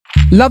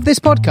Love this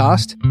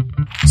podcast?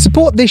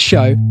 Support this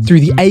show through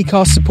the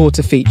Acast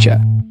supporter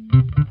feature.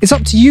 It's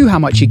up to you how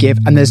much you give,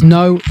 and there's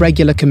no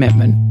regular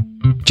commitment.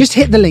 Just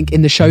hit the link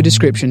in the show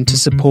description to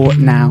support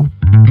now.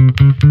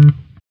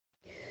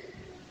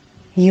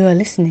 You are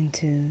listening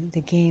to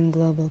the Game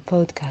Global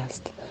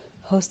podcast,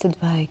 hosted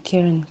by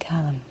Kieran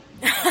Callum.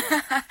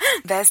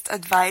 Best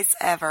advice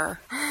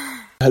ever.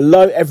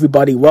 Hello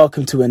everybody,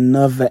 welcome to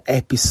another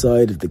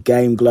episode of the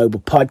Game Global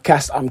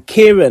podcast. I'm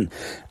Kieran,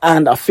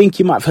 and I think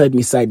you might have heard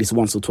me say this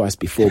once or twice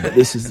before, but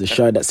this is the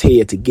show that's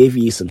here to give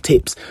you some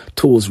tips,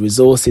 tools,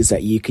 resources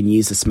that you can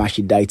use to smash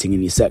your dating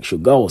and your sexual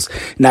goals.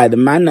 Now, the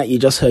man that you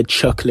just heard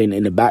chuckling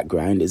in the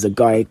background is a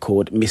guy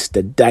called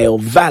Mr. Dale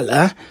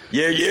Valor.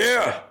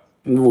 Yeah.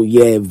 Oh,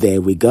 yeah, there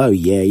we go.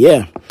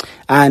 Yeah.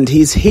 And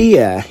he's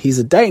here. He's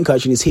a dating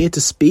coach, and he's here to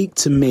speak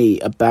to me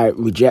about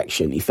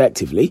rejection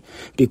effectively,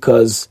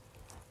 because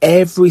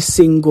every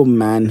single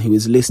man who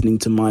is listening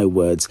to my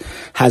words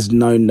has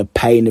known the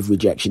pain of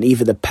rejection,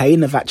 either the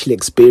pain of actually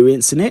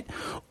experiencing it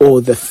or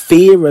the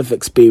fear of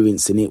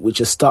experiencing it, which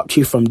has stopped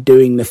you from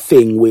doing the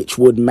thing which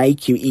would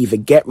make you either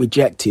get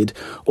rejected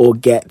or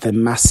get the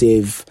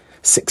massive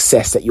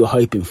success that you're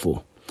hoping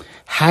for.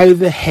 How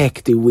the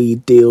heck do we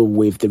deal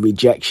with the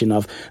rejection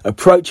of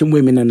approaching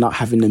women and not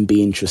having them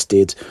be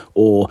interested,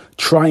 or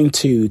trying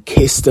to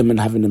kiss them and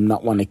having them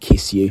not want to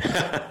kiss you,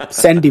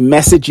 sending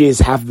messages,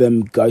 have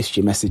them ghost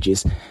your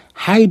messages?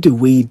 How do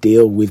we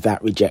deal with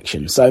that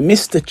rejection? So,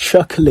 Mr.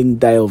 Chuckling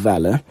Dale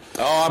Valor.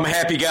 Oh, I'm a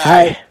happy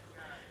guy.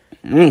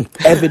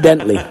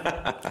 Evidently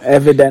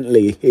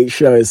it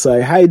shows.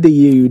 So how do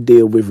you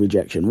deal with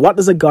rejection? What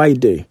does a guy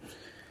do?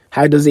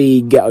 How does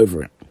he get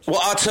over it? Well,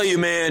 I'll tell you,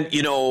 man,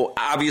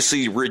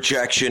 obviously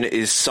rejection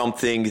is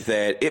something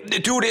that,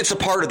 it's a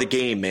part of the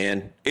game,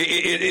 man.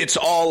 It's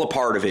all a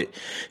part of it.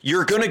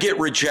 You're going to get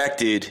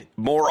rejected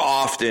more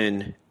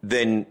often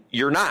than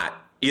you're not,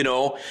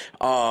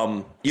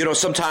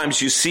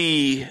 sometimes you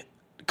see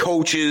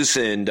coaches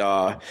and,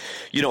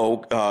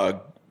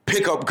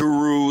 pickup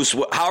gurus,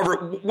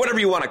 whatever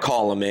you want to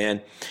call them,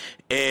 man.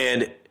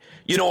 And,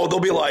 they'll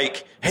be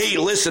like, hey,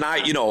 listen,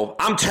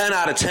 I'm 10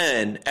 out of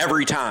 10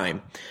 every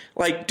time.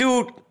 Like,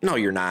 dude, no,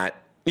 you're not.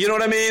 You know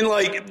what I mean?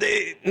 Like,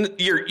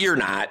 you're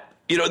not.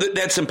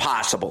 That's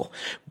impossible.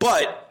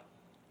 But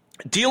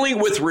dealing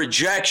with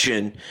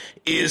rejection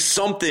is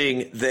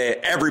something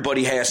that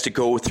everybody has to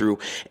go through.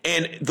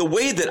 And the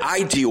way that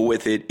I deal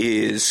with it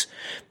is,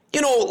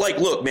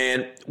 look,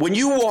 man, when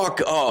you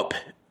walk up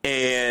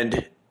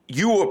and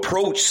you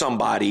approach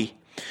somebody,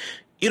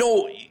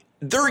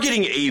 they're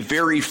getting a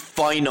very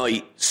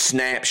finite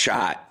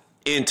snapshot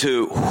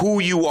into who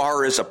you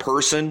are as a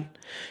person,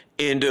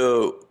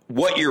 into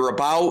what you're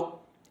about,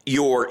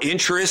 your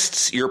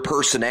interests, your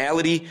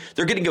personality.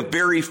 They're getting a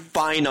very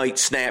finite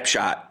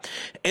snapshot.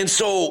 And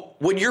so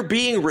when you're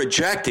being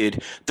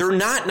rejected, they're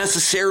not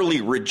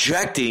necessarily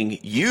rejecting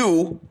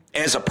you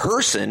as a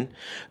person.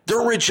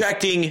 They're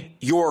rejecting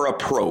your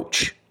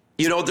approach.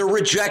 They're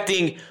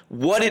rejecting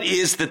what it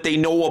is that they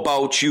know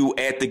about you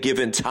at the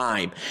given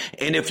time.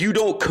 And if you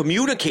don't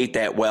communicate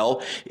that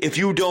well, if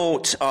you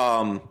don't,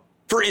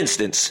 for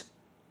instance,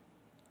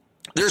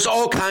 there's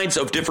all kinds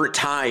of different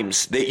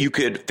times that you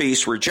could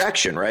face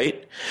rejection,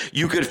 right?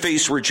 You could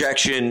face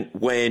rejection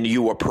when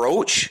you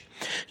approach.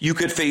 You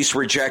could face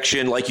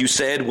rejection, like you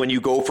said, when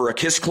you go for a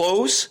kiss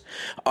close.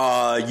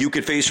 You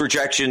could face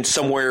rejection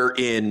somewhere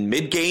in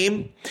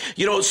mid-game.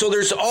 So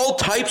there's all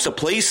types of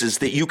places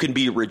that you can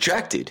be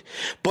rejected.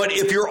 But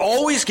if you're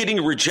always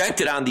getting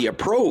rejected on the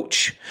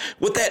approach,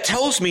 what that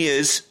tells me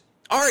is,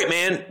 all right,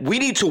 man, we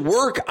need to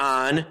work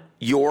on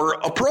your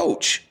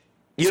approach.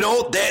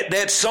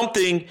 That's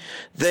something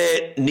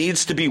that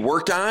needs to be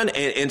worked on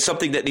and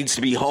something that needs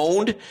to be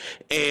honed.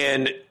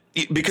 And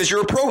because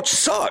your approach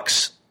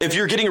sucks if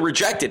you're getting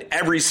rejected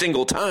every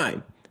single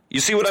time. You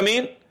see what I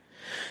mean?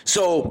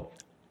 So,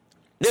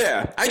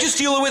 yeah, I just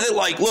deal with it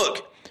like,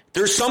 look,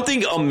 there's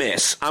something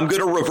amiss. I'm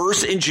going to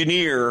reverse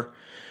engineer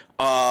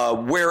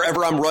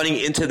wherever I'm running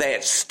into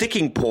that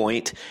sticking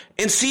point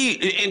and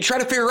try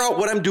to figure out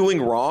what I'm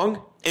doing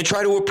wrong and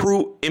try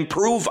to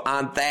improve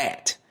on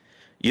that.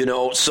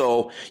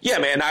 So, yeah,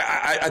 man,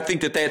 I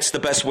think that's the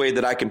best way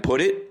that I can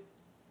put it.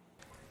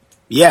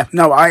 Yeah,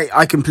 no,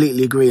 I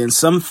completely agree. And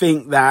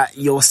something that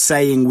you're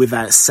saying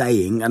without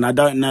saying, and I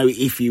don't know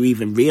if you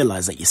even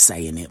realize that you're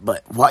saying it,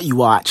 but what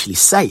you are actually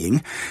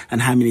saying,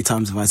 and how many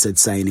times have I said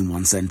saying in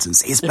one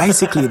sentence, is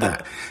basically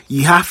that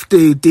you have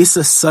to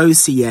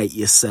disassociate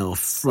yourself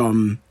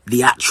from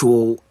the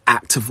actual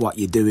act of what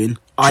you're doing.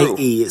 True.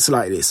 I.e., it's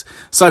like this.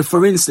 So,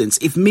 for instance,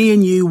 if me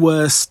and you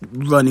were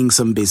running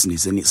some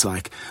business and it's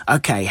like,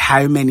 okay,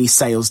 how many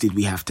sales did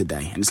we have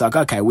today? And it's like,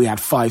 okay, we had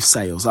 5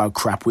 sales. Oh,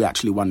 crap, we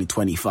actually wanted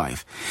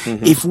 25.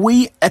 Mm-hmm. If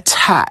we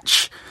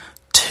attach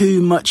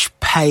too much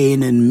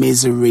pain and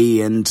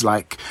misery and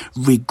like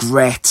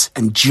regret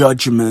and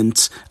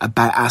judgment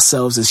about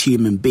ourselves as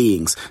human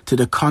beings to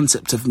the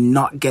concept of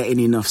not getting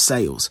enough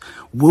sales,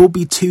 we'll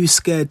be too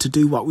scared to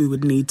do what we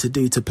would need to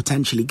do to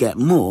potentially get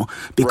more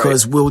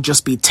because we'll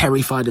just be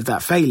terrified of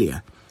that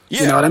failure.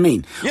 Yeah. You know what I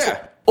mean?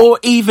 Yeah. Or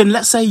even,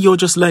 let's say you're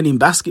just learning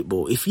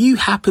basketball. If you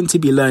happen to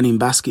be learning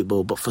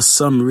basketball, but for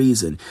some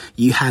reason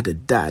you had a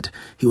dad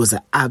who was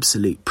an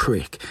absolute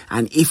prick,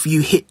 and if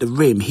you hit the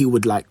rim, he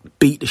would like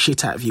beat the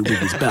shit out of you with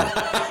his belt,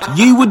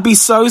 you would be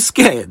so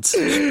scared.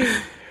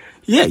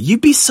 Yeah,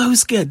 you'd be so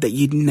scared that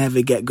you'd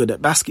never get good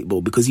at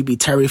basketball because you'd be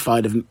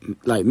terrified of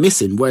like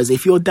missing. Whereas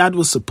if your dad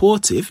was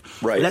supportive,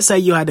 right. Let's say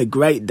you had a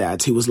great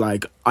dad who was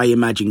like, I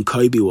imagine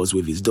Kobe was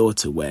with his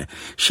daughter, where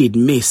she'd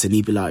miss and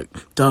he'd be like,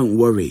 don't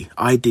worry,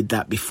 I did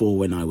that before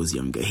when I was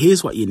younger.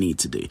 Here's what you need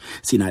to do.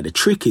 See, now the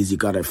trick is you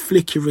got to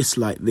flick your wrist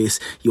like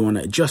this. You want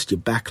to adjust your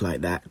back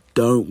like that.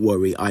 Don't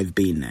worry, I've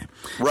been there.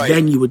 Right.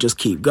 Then you would just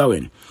keep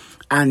going.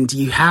 And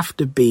you have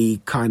to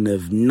be kind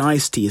of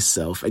nice to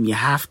yourself, and you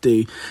have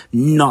to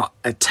not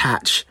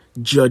attach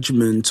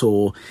judgment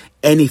or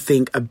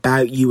anything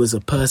about you as a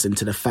person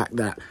to the fact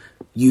that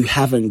you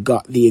haven't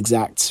got the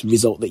exact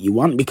result that you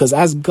want. Because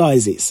as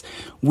guys,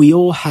 we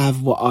all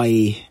have what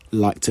I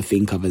like to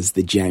think of as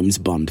the James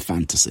Bond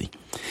fantasy.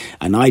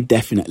 And I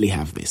definitely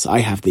have this. I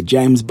have the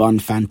James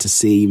Bond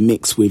fantasy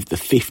mixed with the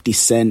 50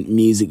 Cent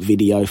music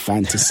video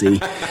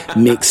fantasy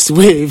mixed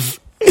with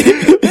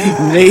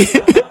me.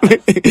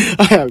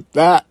 I have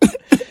that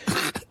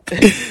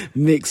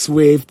mixed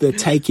with the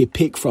take your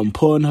pick from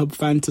Pornhub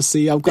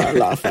fantasy. I've got a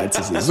lot of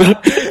fantasies.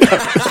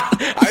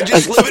 I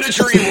just live in a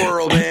dream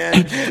world,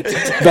 man.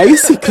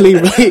 Basically,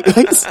 right?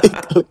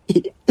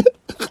 Basically.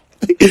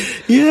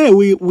 Yeah,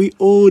 we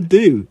all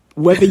do.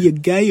 Whether you're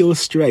gay or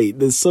straight,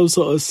 there's some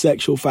sort of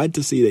sexual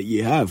fantasy that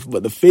you have.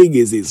 But the thing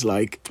is, it's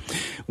like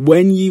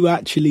when you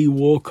actually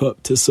walk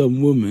up to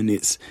some woman,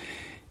 it's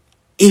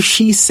if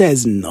she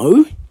says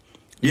no,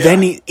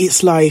 then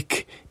it's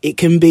like it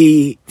can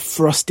be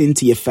thrust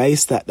into your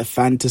face that the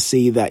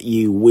fantasy that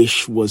you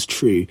wish was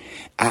true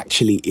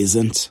actually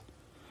isn't.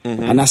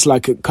 Mm-hmm. And that's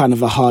like a kind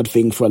of a hard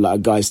thing for a lot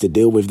of guys to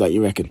deal with, that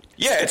you reckon?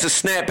 Yeah, it's a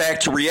snap back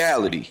to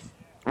reality,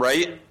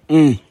 right?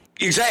 Mm.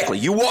 Exactly.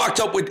 You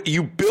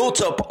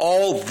built up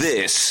all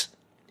this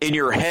in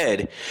your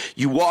head.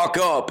 You walk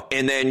up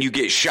and then you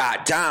get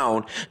shot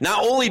down.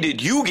 Not only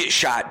did you get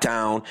shot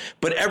down,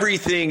 but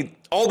everything,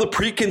 all the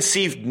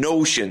preconceived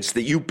notions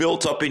that you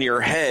built up in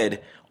your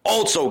head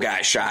also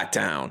got shot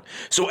down.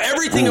 So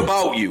everything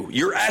about you,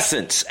 your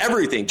essence,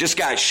 everything just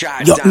got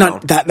shot down. No,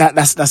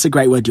 that's a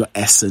great word, your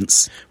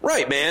essence.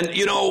 Right, man.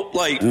 You know,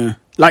 like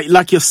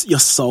your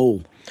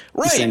soul,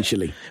 right.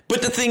 Essentially.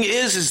 But the thing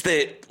is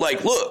that,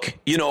 like, look,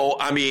 you know,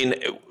 I mean,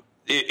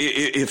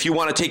 if you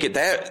want to take it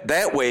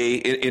that way,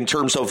 in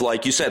terms of,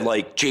 like you said,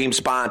 like James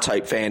Bond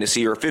type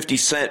fantasy or a 50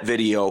 Cent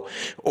video,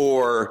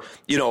 or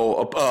I'm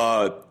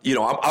a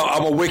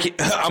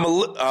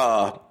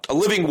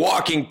living,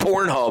 walking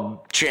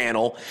Pornhub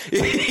channel.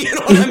 You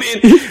know what I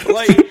mean?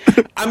 Like,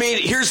 I mean,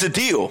 here's the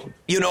deal.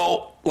 You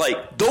know,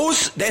 like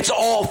that's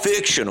all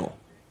fictional.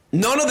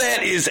 None of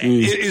that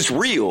is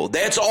real.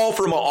 That's all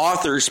from an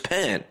author's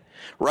pen,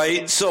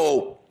 right?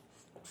 So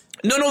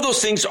none of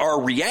those things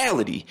are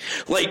reality.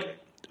 Like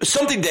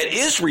something that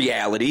is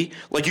reality,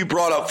 like you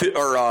brought up,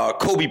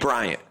 Kobe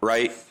Bryant,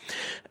 right?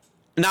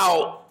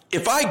 Now,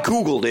 if I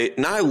Googled it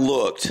and I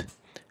looked,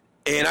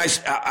 and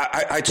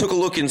I took a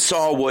look and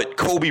saw what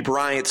Kobe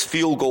Bryant's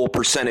field goal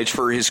percentage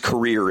for his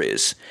career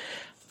is,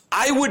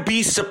 I would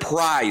be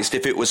surprised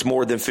if it was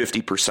more than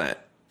 50%.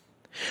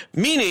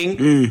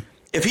 Meaning,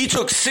 if he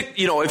took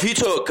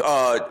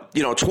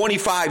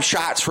 25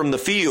 shots from the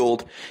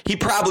field, he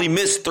probably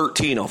missed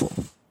 13 of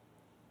them.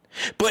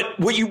 But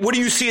what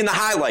do you see in the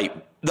highlight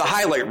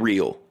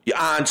reel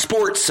on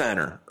Sports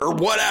Center or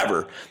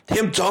whatever?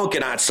 Him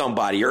dunking on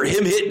somebody or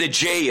him hitting a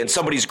J in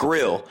somebody's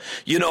grill,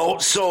 you know?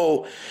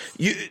 So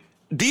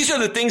these are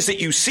the things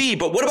that you see,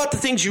 but what about the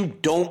things you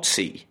don't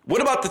see?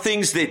 What about the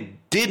things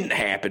that didn't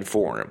happen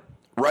for him,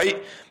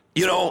 right?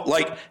 You know,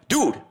 like,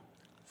 dude,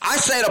 I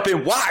sat up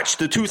and watched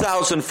the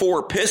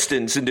 2004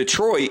 Pistons in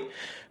Detroit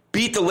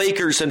beat the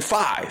Lakers in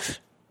 5.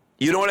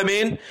 You know what I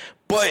mean?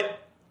 But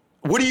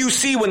what do you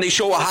see when they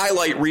show a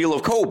highlight reel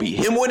of Kobe?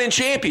 Him winning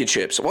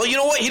championships. Well, you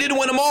know what? He didn't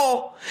win them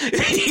all.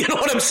 You know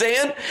what I'm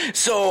saying?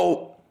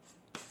 So,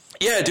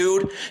 yeah,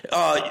 dude.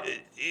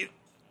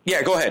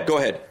 Yeah, go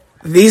ahead.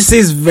 This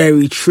is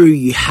very true.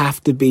 You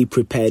have to be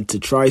prepared to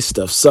try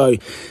stuff. So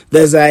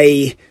there's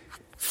a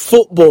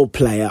football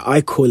player.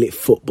 I call it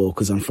football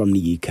because I'm from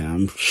the UK.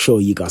 I'm sure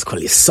you guys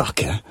call it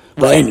soccer.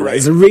 But anyway,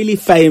 there's a really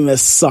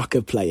famous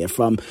soccer player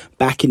from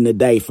back in the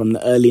day, from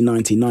the early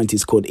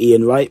 1990s, called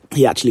Ian Wright.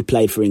 He actually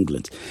played for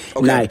England.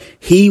 Okay. Now,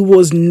 he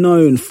was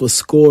known for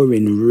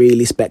scoring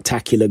really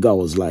spectacular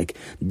goals, like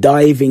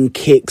diving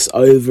kicks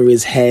over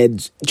his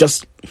head.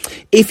 Just,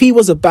 if he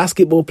was a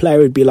basketball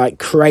player, it'd be like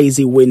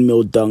crazy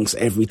windmill dunks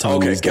every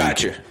time. Okay,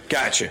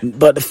 gotcha.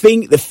 But the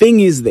thing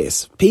is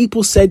this.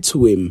 People said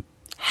to him,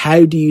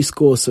 how do you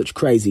score such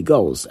crazy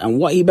goals? And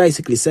what he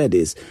basically said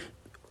is,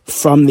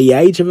 from the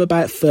age of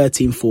about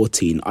 13,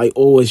 14, I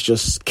always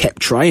just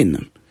kept trying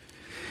them.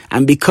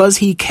 And because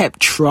he kept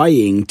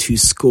trying to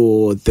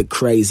score the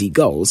crazy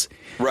goals,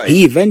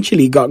 he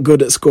eventually got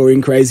good at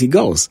scoring crazy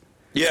goals.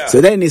 Yeah.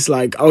 So then it's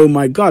like, oh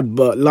my God.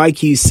 But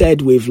like you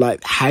said, with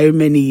like, how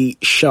many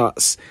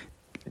shots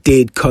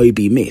did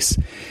Kobe miss?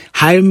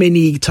 How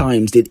many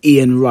times did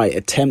Ian Wright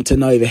attempt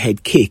an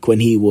overhead kick when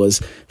he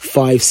was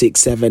 5, 6,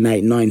 7,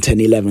 8, 9, 10,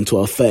 11,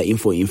 12, 13,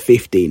 14,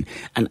 15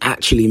 and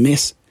actually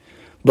miss?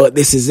 But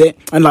this is it.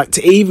 And like,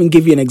 to even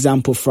give you an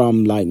example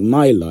from like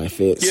my life,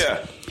 it's...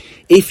 Yeah.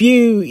 If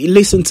you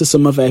listen to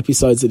some other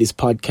episodes of this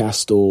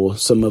podcast or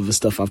some other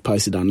stuff I've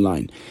posted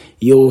online,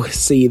 you'll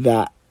see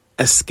that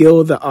a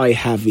skill that I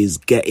have is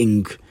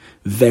getting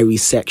very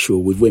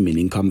sexual with women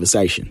in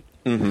conversation.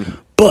 Mm-hmm.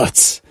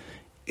 But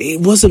I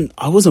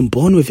wasn't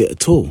born with it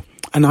at all.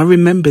 And I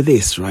remember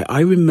this, right?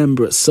 I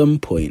remember at some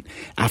point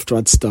after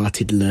I'd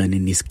started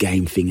learning this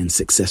game thing and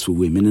successful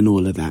women and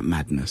all of that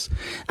madness.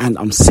 And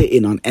I'm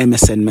sitting on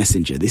MSN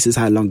Messenger. This is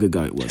how long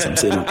ago it was. I'm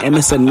sitting on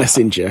MSN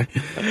Messenger.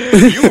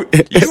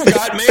 You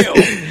got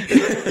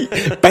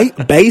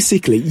mail.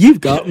 Basically, you've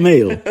got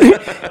mail.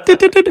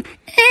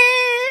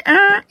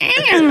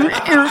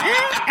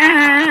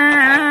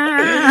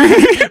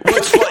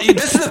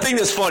 This is the thing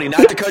that's funny,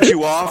 not to cut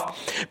you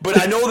off,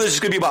 but I know there's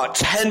going to be about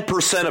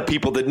 10% of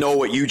people that know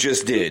what you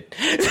just did.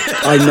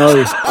 I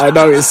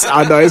know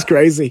it's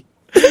crazy.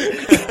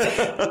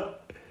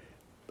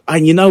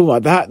 And you know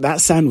what?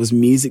 That sound was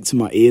music to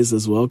my ears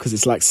as well, because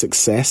it's like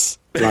success.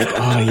 Like,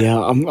 oh yeah,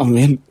 I'm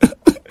in.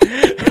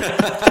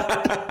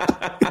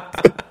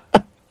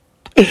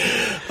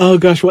 Oh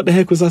gosh, what the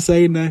heck was I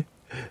saying there?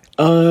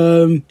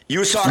 You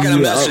were talking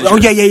on Messenger. Oh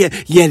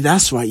yeah.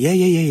 That's right.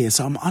 Yeah.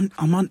 So I'm on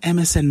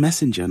MSN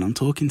Messenger and I'm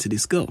talking to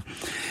this girl,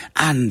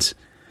 and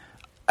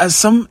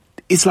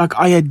it's like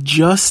I had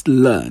just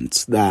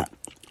learnt that,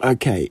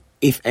 okay,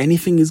 if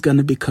anything is going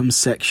to become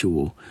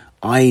sexual,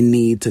 I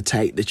need to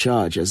take the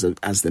charge as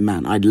the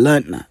man. I'd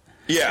learnt that.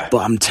 Yeah. But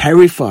I'm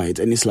terrified,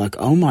 and it's like,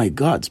 oh my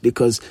God,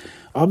 because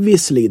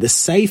obviously the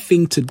safe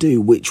thing to do,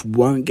 which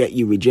won't get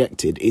you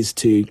rejected, is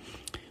to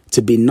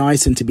be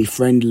nice and to be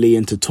friendly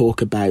and to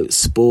talk about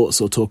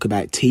sports or talk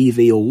about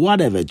TV or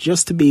whatever,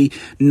 just to be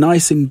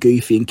nice and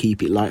goofy and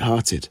keep it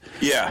lighthearted.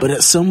 Yeah. But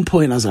at some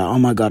point I was like, oh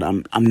my God,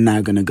 I'm now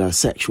going to go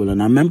sexual.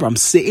 And I remember I'm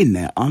sitting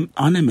there on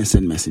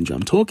MSN Messenger,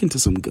 I'm talking to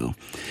some girl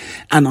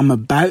and I'm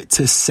about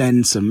to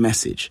send some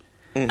message.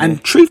 Mm-hmm.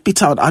 And truth be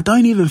told, I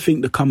don't even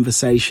think the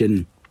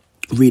conversation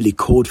really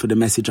called for the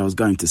message I was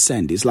going to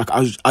send. It's like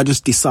I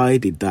just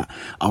decided that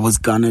I was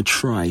gonna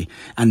try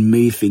and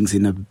move things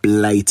in a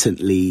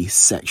blatantly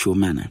sexual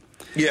manner.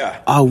 Yeah.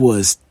 I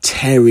was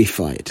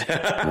terrified.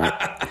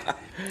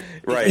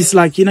 Right. It's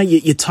like, you know,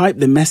 you type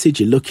the message,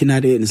 you're looking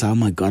at it and it's like, oh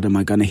my God, am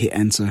I gonna hit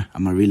enter?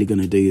 Am I really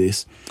gonna do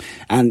this?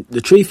 And the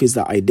truth is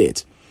that I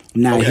did.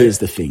 Now Here's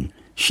the thing.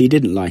 She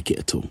didn't like it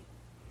at all.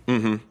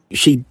 Mm-hmm.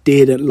 She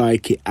didn't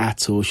like it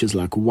at all. She was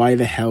like, why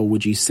the hell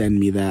would you send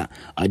me that?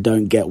 I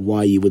don't get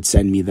why you would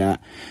send me that.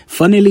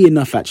 Funnily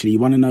enough, actually, you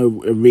want to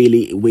know a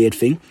really weird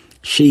thing?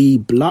 She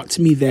blocked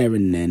me there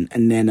and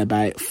then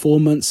about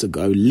 4 months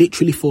ago,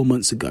 literally 4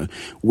 months ago,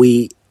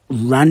 we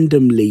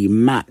randomly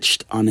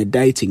matched on a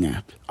dating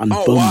app on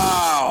Bumble.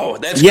 Wow,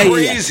 that's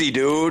crazy,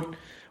 dude.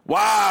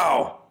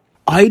 Wow.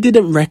 I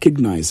didn't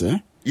recognize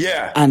her.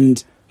 Yeah.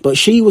 But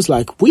she was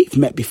like, we've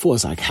met before. I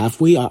was like, have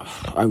we?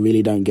 I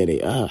really don't get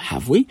it.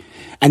 Have we?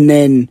 And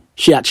then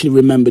she actually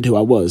remembered who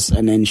I was.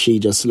 And then she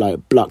just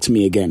like blocked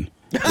me again.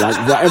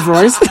 Like whatever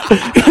I said.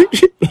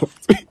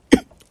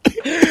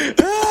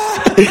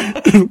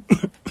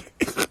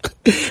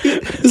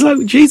 It's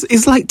like, Jesus,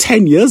 it's like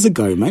 10 years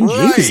ago, man.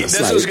 Right. Jesus,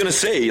 that's what I was going to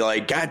say.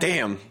 Like,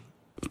 goddamn.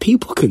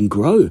 People can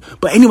grow.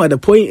 But anyway, the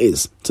point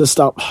is, to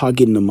stop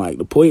hugging the mic,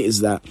 the point is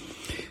that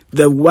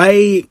the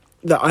way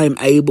that I am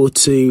able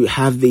to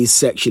have these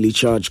sexually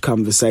charged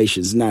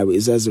conversations now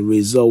is as a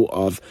result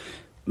of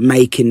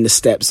making the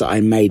steps that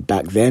I made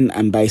back then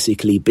and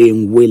basically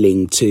being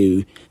willing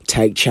to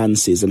take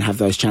chances and have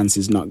those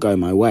chances not go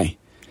my way.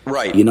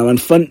 Right. You know,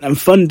 and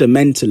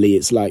fundamentally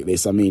it's like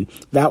this. I mean,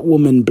 that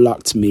woman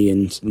blocked me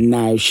and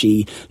now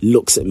she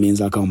looks at me and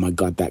is like, oh my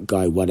God, that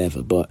guy,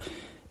 whatever. But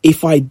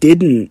if I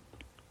didn't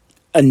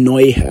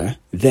annoy her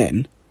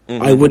then,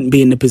 I wouldn't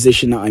be in the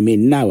position that I'm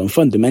in now. And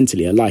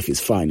fundamentally, her life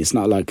is fine. It's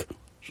not like,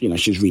 you know,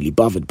 she's really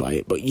bothered by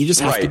it. But you just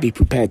have to be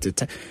prepared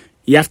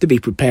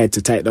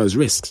to take those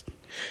risks.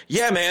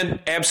 Yeah, man,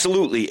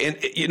 absolutely.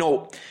 And, you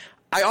know,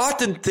 I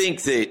often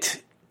think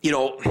that, you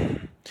know,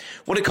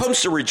 when it comes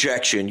to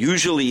rejection,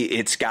 usually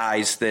it's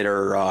guys that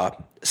are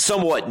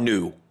somewhat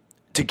new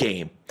to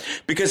game.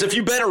 Because if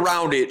you've been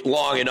around it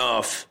long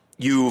enough,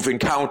 you've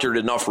encountered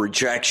enough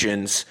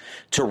rejections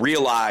to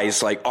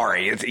realize, like, all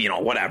right, you know,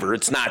 whatever.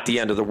 It's not the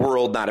end of the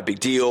world, not a big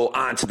deal.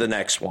 On to the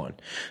next one.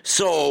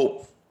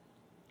 So,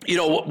 you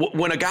know,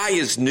 when a guy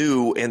is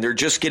new and they're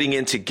just getting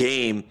into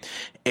game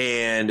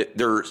and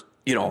they're,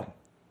 you know,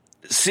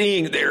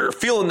 they're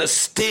feeling the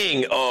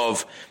sting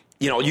of,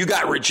 you know, you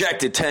got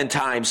rejected 10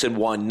 times in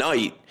one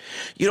night.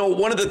 You know,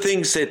 one of the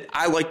things that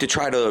I like to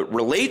try to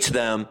relate to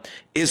them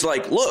is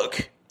like,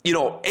 look, you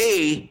know,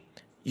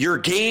 your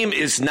game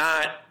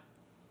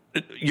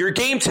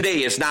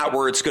today is not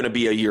where it's going to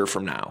be a year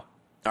from now.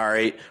 All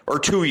right. Or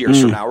 2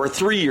 years from now or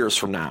 3 years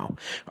from now.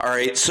 All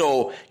right.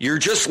 So you're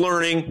just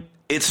learning.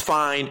 It's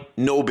fine.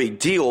 No big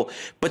deal.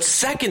 But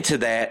second to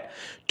that,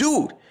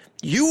 dude,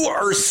 you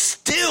are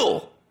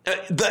still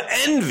the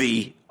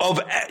envy of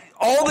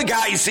all the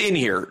guys in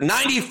here.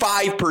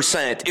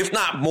 95%, if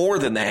not more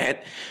than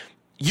that.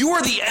 You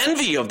are the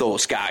envy of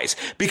those guys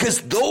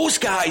because those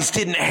guys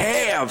didn't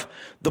have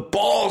the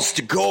balls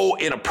to go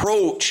and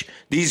approach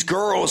these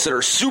girls that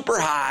are super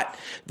hot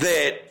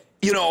that,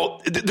 you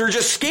know, they're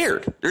just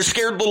scared. They're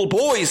scared little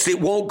boys that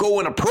won't go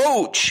and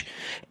approach.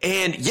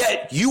 And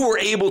yet you were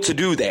able to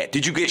do that.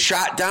 Did you get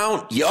shot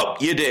down?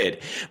 Yup, you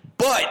did.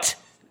 But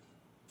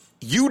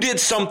you did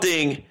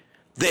something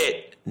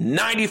that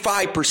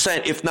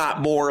 95%, if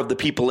not more, of the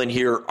people in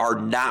here are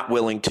not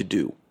willing to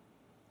do.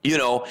 You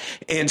know,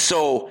 and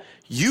so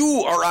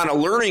you are on a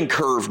learning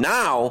curve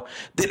now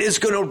that is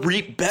going to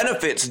reap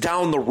benefits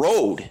down the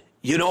road.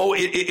 You know,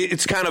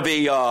 it's kind of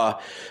a,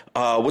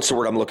 what's the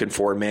word I'm looking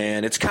for,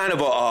 man? It's kind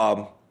of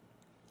a,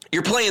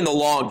 you're playing the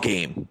long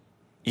game,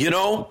 you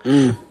know?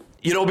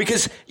 You know,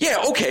 because,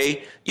 yeah,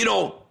 okay, you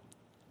know,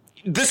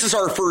 this is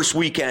our first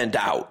weekend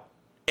out.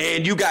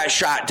 And you got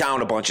shot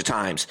down a bunch of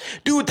times.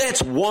 Dude,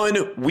 that's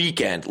one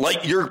weekend.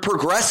 Like, you're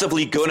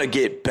progressively going to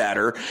get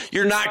better.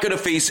 You're not going to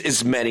face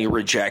as many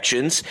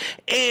rejections.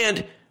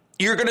 And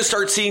you're going to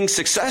start seeing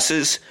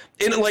successes.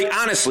 And, like,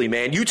 honestly,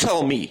 man, you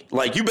tell me.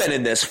 Like, you've been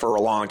in this for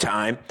a long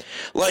time.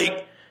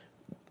 Like,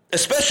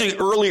 especially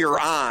earlier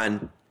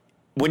on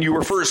when you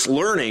were first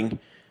learning,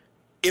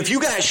 if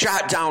you got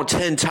shot down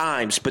 10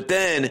 times, but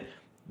then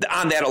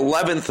on that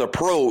 11th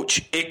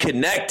approach, it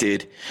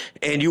connected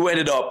and you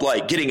ended up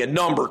like getting a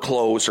number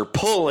close or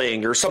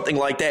pulling or something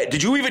like that.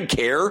 Did you even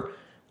care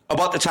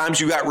about the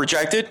times you got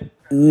rejected?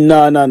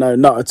 No, not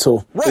at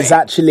all.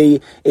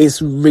 Right.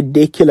 It's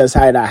ridiculous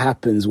how that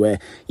happens where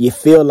you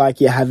feel like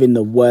you're having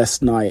the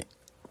worst night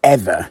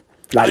ever.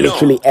 Like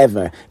literally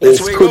ever. It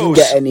couldn't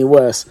get any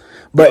worse.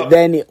 But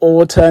then it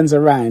all turns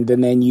around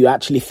and then you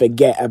actually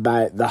forget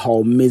about the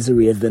whole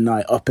misery of the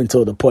night up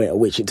until the point at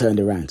which it turned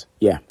around.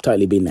 Yeah,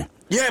 totally been there.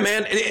 Yeah,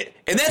 man.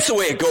 And that's the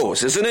way it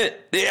goes, isn't it?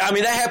 I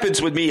mean, that happens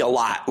with me a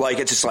lot. Like,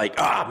 it's just like,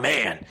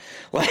 man,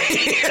 like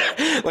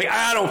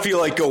I don't feel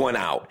like going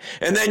out.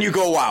 And then you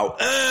go out.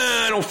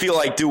 I don't feel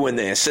like doing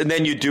this. And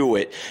then you do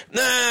it.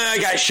 I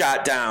got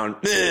shot down.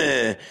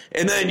 And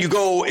then you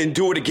go and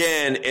do it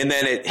again. And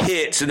then it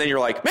hits. And then you're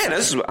like, man,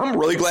 I'm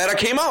really glad I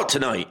came out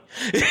tonight.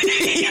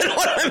 You know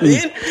what I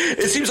mean?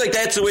 It seems like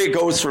that's the way it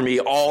goes for me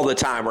all the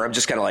time, where I'm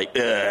just kind of like,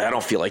 I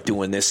don't feel like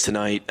doing this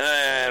tonight.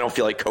 I don't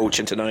feel like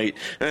coaching tonight.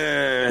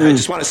 I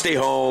just want to stay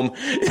home,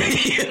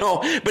 you know,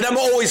 but I'm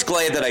always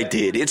glad that I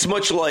did. It's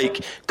much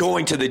like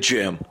going to the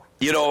gym.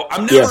 You know,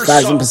 I'm never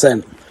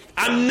 1,000%.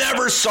 I'm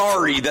never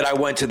sorry that I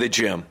went to the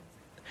gym.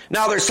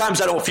 Now there's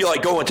times I don't feel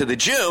like going to the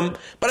gym,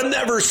 but I'm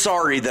never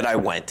sorry that I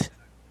went.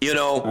 You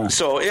know,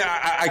 so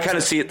yeah, I kind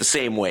of see it the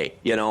same way,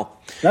 you know.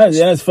 No,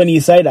 yeah, it's funny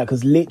you say that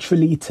because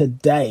literally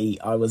today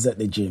I was at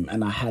the gym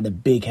and I had a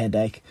big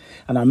headache.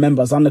 And I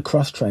remember I was on the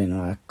cross trainer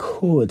and I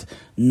could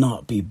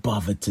not be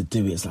bothered to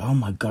do it. It's like, oh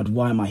my God,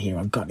 why am I here?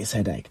 I've got this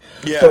headache.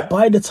 Yeah. But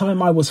by the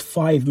time I was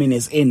 5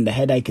 minutes in, the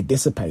headache had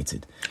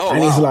dissipated. Oh,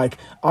 and wow. It's like,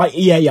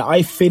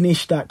 I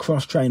finished that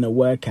cross trainer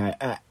workout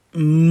at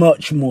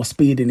much more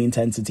speed and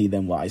intensity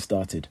than what I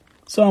started.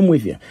 So I'm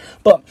with you.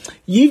 But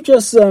you've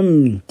just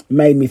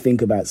made me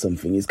think about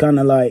something. It's kind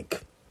of like,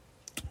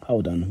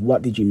 hold on,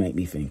 what did you make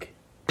me think?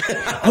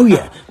 Oh,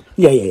 yeah.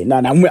 No,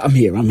 I'm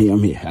here.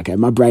 Okay,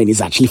 my brain is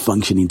actually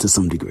functioning to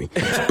some degree.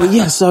 But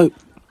yeah, so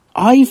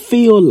I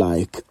feel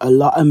like a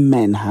lot of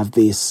men have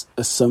this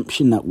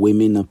assumption that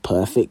women are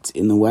perfect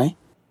in a way.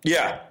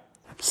 Yeah.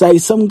 Say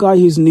some guy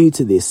who's new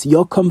to this,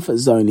 your comfort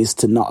zone is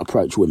to not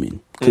approach women,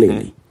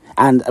 clearly. Mm-hmm.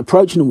 And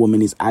approaching a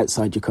woman is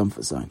outside your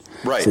comfort zone.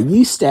 Right. So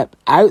you step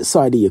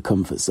outside of your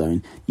comfort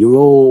zone,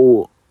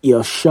 you're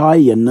shy,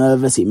 you're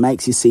nervous, it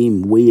makes you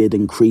seem weird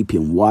and creepy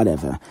and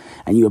whatever.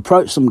 And you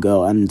approach some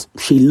girl and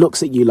she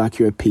looks at you like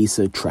you're a piece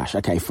of trash.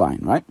 Okay, fine,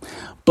 right?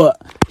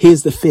 But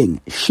here's the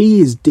thing.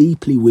 She is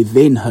deeply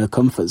within her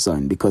comfort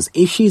zone because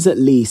if she's at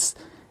least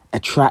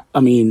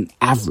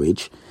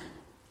average,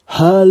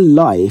 her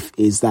life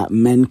is that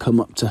men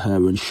come up to her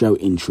and show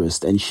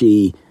interest and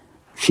she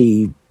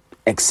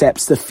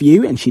accepts the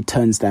few and she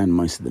turns down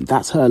most of them.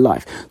 That's her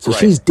life. So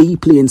she's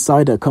deeply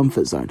inside her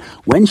comfort zone.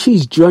 When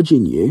she's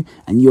judging you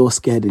and you're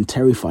scared and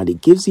terrified, it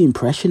gives the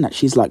impression that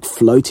she's like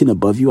floating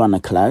above you on a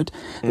cloud,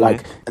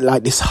 like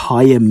this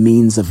higher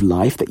means of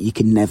life that you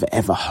can never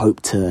ever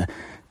hope to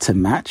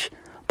match.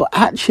 But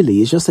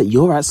actually, it's just that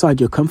you're outside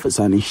your comfort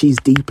zone and she's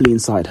deeply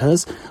inside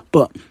hers.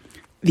 But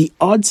the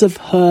odds of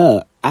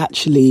her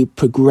actually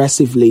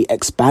progressively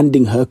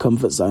expanding her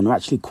comfort zone are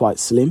actually quite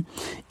slim.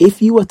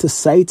 If you were to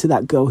say to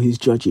that girl who's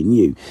judging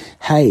you,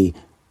 hey,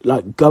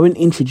 like, go and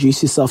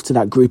introduce yourself to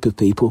that group of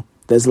people.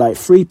 There's like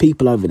 3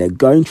 people over there.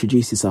 Go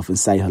introduce yourself and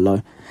say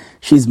hello.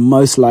 She's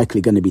most likely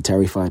going to be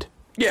terrified.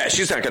 Yeah,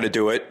 she's not going to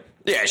do it.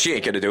 Yeah, she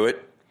ain't going to do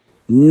it.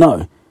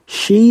 No,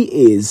 she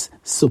is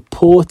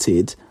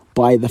supported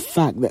by the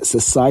fact that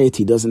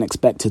society doesn't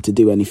expect her to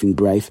do anything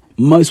brave.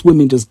 Most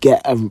women just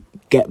get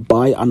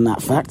by on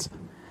that fact.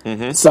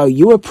 Mm-hmm. So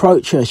you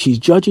approach her, she's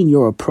judging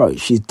your approach.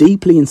 She's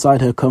deeply inside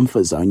her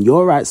comfort zone.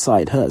 You're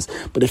outside hers.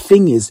 But the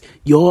thing is,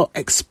 you're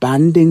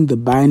expanding the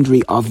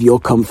boundary of your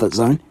comfort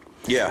zone.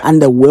 Yeah.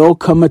 And there will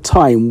come a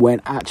time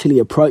when actually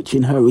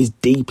approaching her is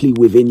deeply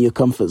within your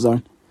comfort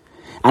zone.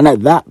 And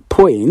at that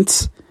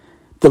point,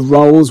 the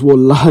roles will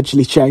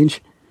largely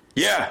change.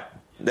 Yeah.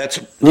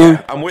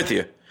 I'm with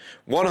you.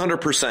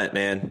 100%,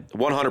 man.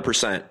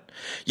 100%.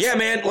 Yeah,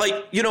 man.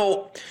 Like,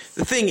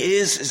 the thing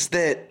is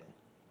that,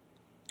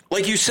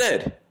 like you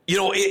said,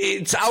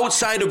 it's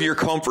outside of your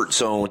comfort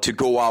zone to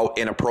go out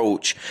and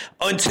approach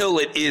until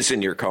it is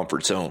in your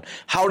comfort zone.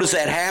 How does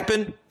that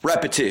happen?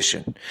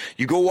 Repetition.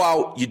 You go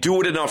out, you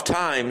do it enough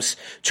times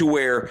to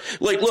where,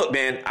 like, look,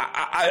 man,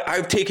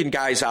 I've taken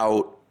guys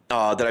out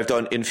that I've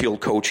done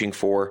infield coaching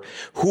for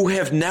who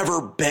have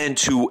never been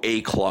to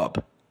a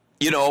club,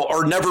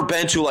 or never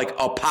been to like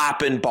a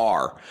poppin'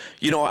 bar.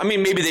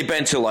 Maybe they've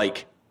been to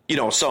like,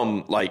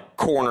 some like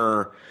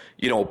corner,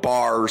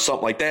 bar or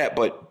something like that,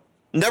 but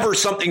never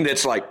something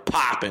that's like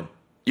popping,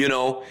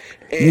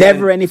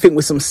 Never anything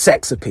with some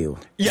sex appeal.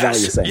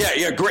 Yes.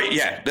 Yeah, great.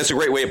 Yeah, that's a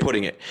great way of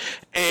putting it.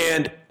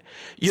 And,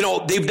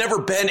 they've never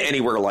been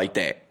anywhere like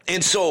that.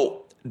 And so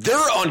they're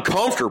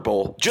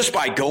uncomfortable just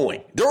by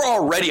going. They're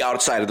already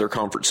outside of their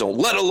comfort zone,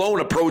 let alone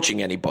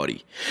approaching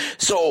anybody.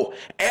 So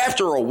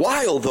after a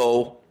while,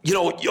 though,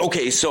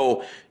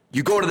 so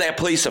you go to that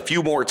place a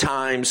few more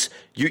times.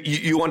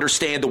 You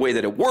understand the way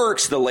that it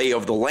works, the lay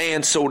of the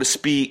land, so to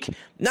speak.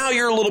 Now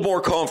you're a little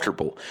more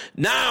comfortable.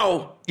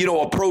 Now,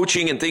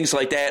 approaching and things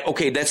like that,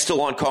 okay, that's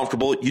still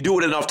uncomfortable. You do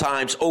it enough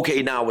times,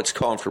 okay, now it's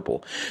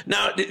comfortable.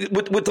 Now,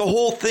 with the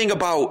whole thing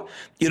about,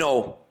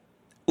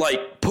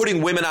 like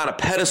putting women on a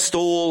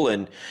pedestal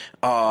and,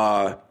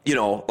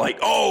 like,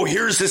 oh,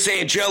 here's this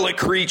angelic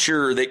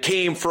creature that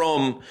came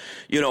from,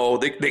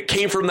 that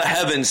came from the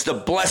heavens to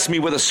bless me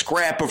with a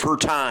scrap of her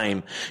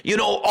time.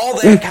 All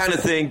that kind of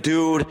thing,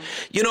 dude.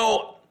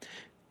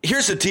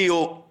 Here's the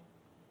deal.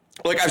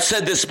 Like I've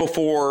said this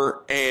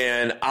before,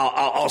 and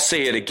I'll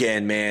say it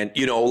again, man.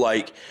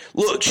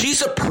 Look,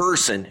 she's a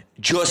person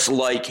just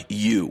like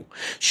you.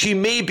 She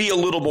may be a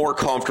little more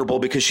comfortable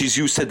because she's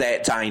used to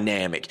that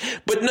dynamic.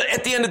 But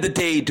at the end of the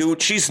day,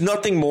 dude, she's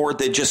nothing more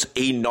than just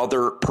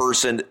another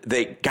person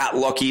that got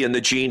lucky in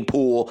the gene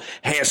pool,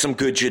 has some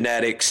good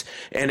genetics,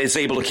 and is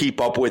able to keep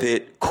up with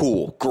it.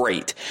 Cool,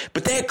 great.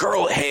 But that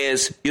girl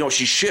has,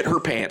 she shit her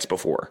pants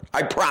before.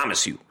 I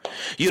promise you.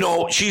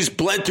 She's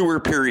bled through her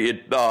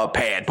period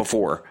pad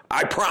before.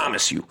 I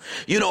promise you.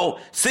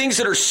 Things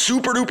that are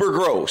super duper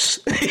gross.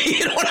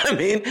 You know what I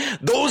mean?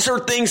 Those are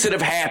things that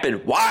have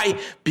happened. Why?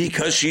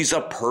 Because she's a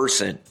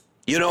person,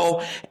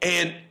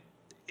 and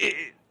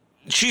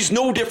she's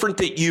no different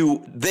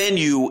than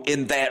you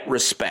in that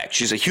respect.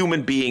 She's a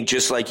human being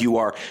just like you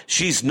are.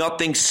 She's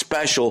nothing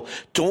special.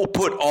 Don't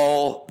put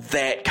all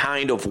that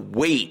kind of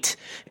weight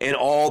and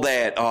all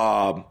that,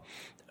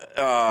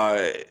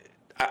 I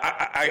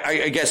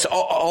guess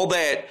all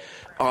that,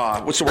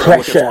 what's the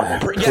word?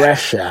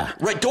 Pressure.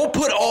 Right. Don't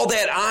put all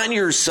that on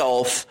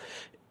yourself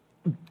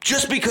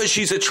just because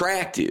she's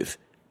attractive.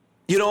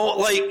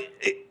 That's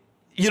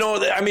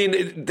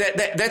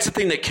the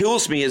thing that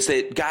kills me is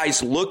that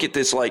guys look at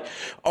this like,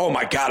 oh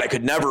my God, I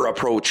could never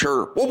approach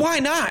her. Well, why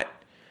not?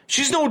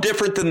 She's no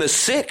different than the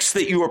 6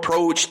 that you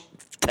approached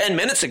 10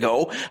 minutes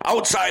ago,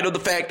 outside of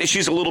the fact that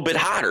she's a little bit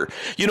hotter.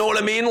 You know what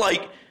I mean?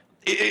 Like,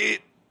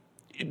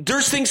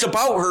 there's things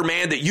about her,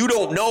 man, that you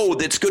don't know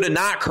that's going to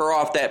knock her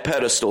off that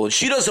pedestal. And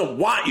she doesn't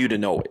want you to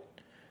know it.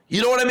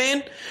 You know what I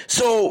mean?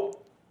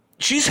 So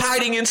she's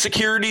hiding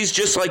insecurities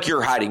just like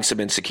you're hiding some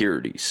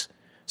insecurities.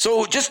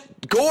 So just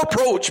go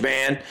approach,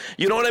 man.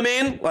 You know what I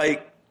mean?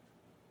 Like,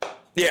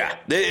 yeah,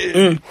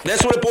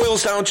 that's what it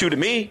boils down to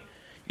me.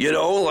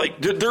 Like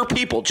they're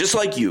people just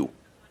like you.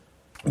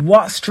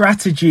 What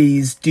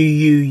strategies do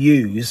you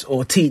use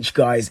or teach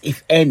guys,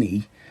 if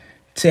any,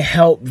 to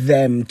help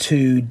them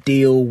to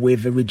deal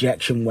with a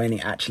rejection when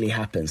it actually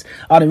happens?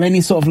 Are there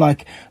any sort of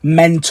like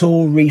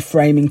mental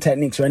reframing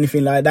techniques or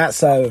anything like that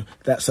so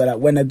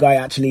that when a guy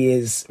actually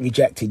is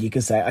rejected, you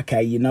can say,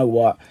 okay, you know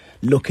what?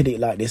 Look at it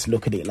like this,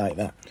 look at it like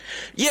that.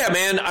 Yeah,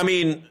 man. I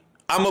mean,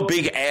 I'm a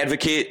big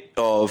advocate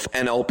of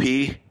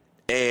NLP,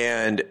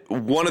 and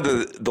one of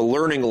the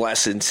learning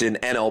lessons in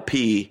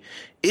NLP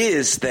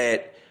is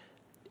that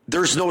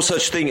there's no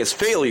such thing as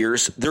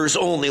failures. There's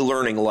only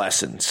learning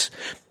lessons.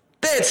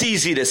 That's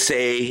easy to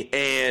say,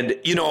 and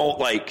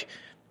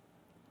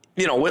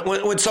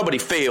when somebody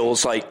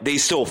fails, like they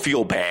still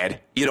feel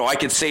bad. I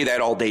could say that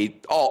all day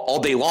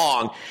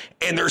long,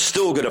 and they're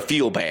still gonna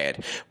feel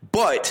bad.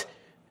 But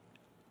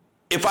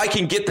if I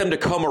can get them to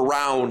come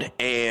around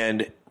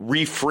and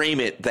reframe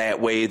it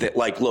that way, that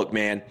like, look,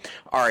 man,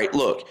 all right,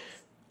 look,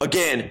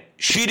 again,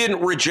 she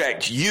didn't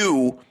reject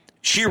you.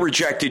 She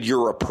rejected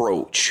your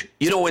approach.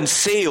 In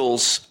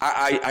sales,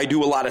 I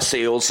do a lot of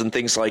sales and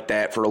things like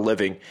that for a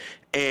living.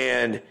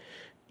 And,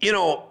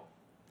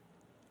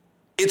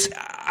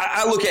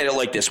 I look at it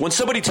like this. When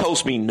somebody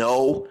tells me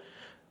no,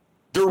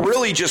 they're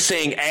really just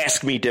saying,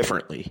 ask me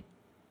differently.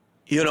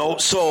 You know,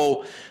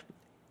 so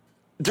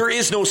there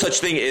is no such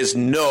thing as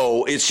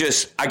no. It's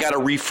just I got to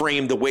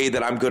reframe the way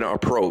that I'm going to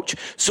approach.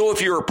 So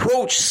if your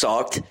approach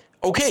sucked,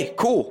 okay,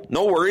 cool.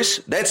 No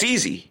worries. That's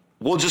easy.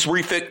 We'll just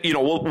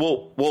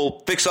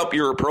we'll fix up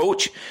your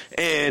approach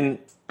and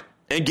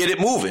get it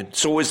moving.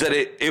 So is that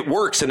it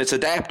works and it's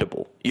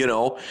adaptable, you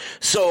know?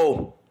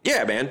 So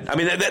yeah, man. I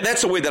mean,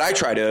 that's the way that I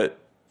try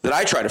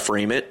to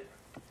frame it.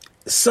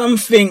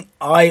 Something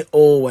I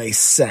always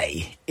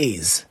say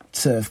is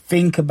to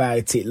think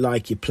about it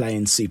like you're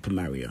playing Super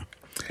Mario.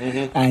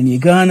 Mm-hmm. And you're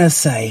gonna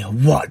say,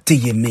 what do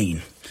you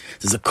mean?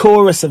 There's a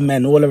chorus of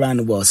men all around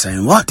the world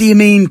saying, what do you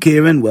mean,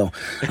 Kieran? Well,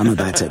 I'm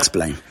about to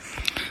explain.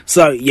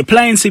 So you're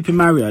playing Super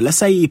Mario. Let's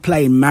say you're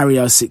playing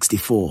Mario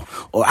 64.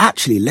 Or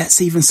actually, let's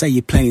even say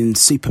you're playing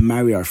Super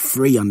Mario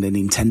 3 on the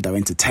Nintendo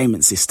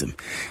Entertainment System.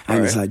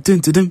 And it's like, dun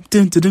dun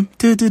dun dun dun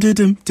dun dun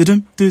dun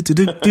dun dun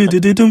dun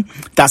dun dun dun.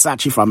 That's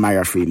actually from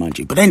Mario 3, mind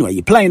you. But anyway,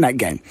 you're playing that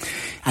game.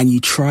 And you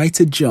try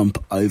to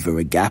jump over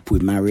a gap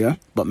with Mario.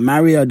 But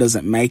Mario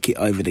doesn't make it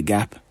over the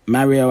gap.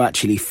 Mario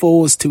actually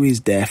falls to his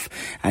death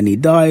and he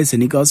dies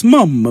and he goes,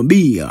 Mamma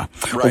Mia.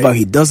 Right. Although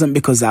he doesn't,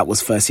 because that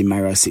was first in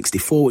Mario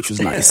 64, which was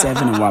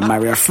 97, and one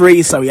Mario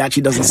 3, so he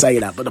actually doesn't say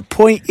that. But the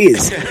point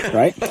is,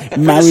 right,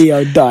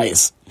 Mario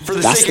dies. For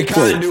the sake of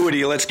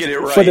continuity, let's get it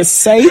right. For the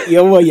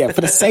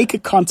sake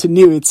of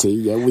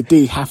continuity,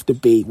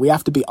 we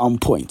have to be on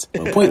point.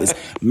 But the point is,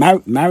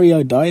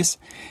 Mario dies.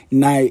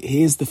 Now,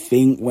 here's the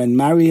thing. When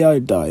Mario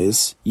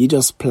dies, you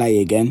just play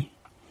again.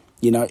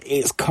 You know,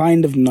 it's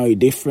kind of no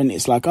different.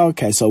 It's like,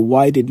 okay, so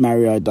why did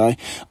Mario die?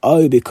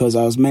 Oh, because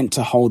I was meant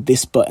to hold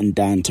this button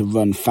down to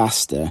run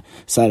faster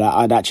so that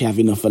I'd actually have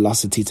enough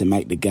velocity to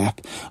make the gap.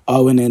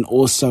 Oh, and then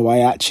also I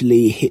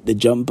actually hit the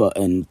jump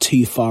button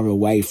too far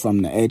away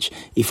from the edge.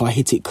 If I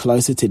hit it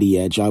closer to the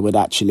edge, I would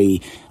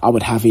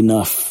have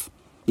enough.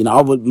 You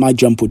know, my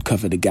jump would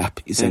cover the gap,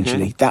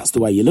 essentially. Mm-hmm. That's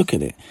the way you look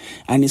at it.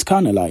 And it's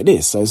kind of like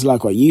this. So it's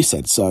like what you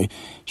said. So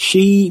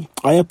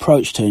I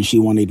approached her and she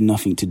wanted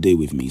nothing to do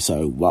with me.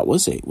 So what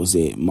was it? Was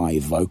it my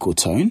vocal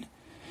tone?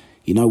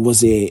 You know,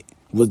 was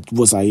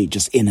I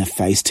just in her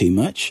face too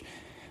much?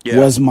 Yeah.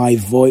 Was my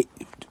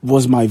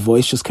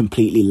voice just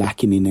completely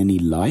lacking in any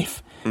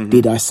life? Mm-hmm.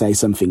 Did I say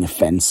something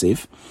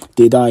offensive?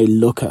 Did I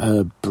look at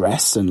her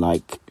breasts and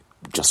like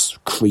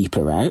just creep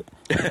her out?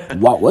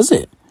 What was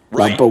it?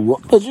 Right.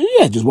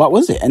 Just what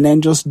was it? And then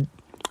just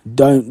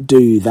don't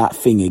do that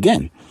thing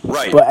again.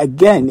 Right. But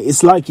again,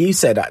 it's like you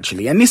said,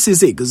 actually, and this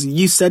is it, because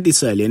you said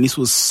this earlier, and this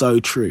was so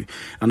true,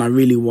 and I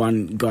really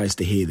want guys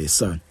to hear this.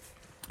 So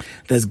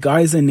there's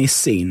guys in this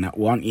scene that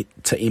want it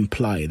to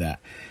imply that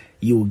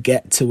you will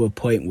get to a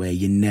point where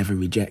you're never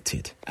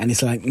rejected. And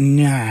it's like,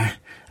 nah,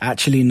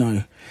 actually,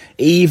 no.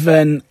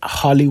 Even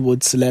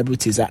Hollywood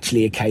celebrities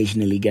actually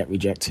occasionally get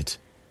rejected.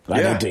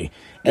 Like I do.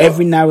 Yeah.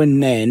 Every now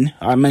and then,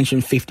 I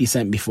mentioned 50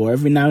 Cent before,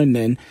 every now and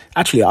then,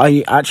 I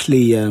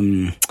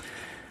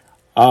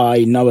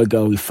know a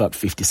girl who fucked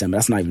 50 Cent, but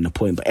that's not even the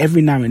point. But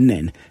every now and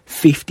then,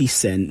 50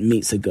 Cent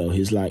meets a girl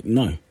who's like,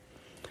 no.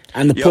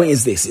 And the point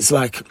is this,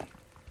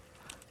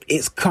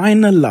 it's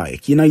kind of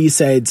like, you know, you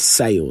said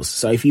sales.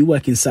 So if you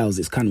work in sales,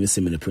 it's kind of a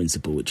similar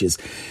principle, which is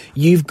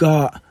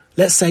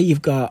let's say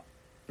you've got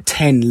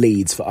 10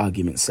 leads for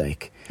argument's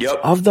sake. Yep.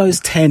 Of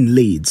those 10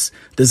 leads,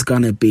 there's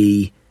going to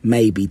be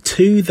maybe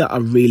 2 that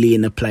are really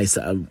in a place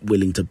that are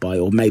willing to buy,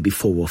 or maybe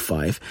 4 or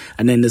 5.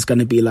 And then there's going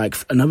to be like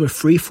another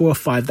 3, 4 or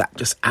 5 that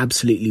just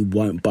absolutely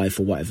won't buy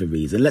for whatever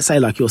reason. Let's say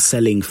like you're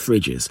selling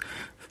fridges.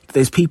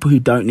 There's people who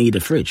don't need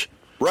a fridge.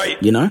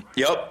 Right. You know?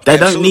 Yep.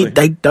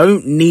 They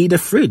don't need a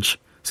fridge.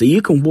 So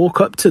you can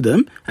walk up to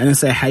them and then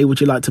say, hey,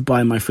 would you like to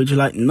buy my fridge? You're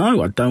like,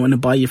 no, I don't want to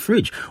buy your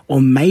fridge. Or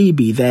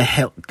maybe they're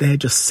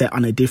just set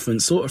on a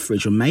different sort of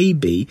fridge. Or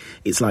maybe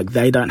it's like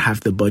they don't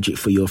have the budget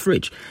for your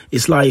fridge.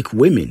 It's like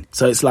women.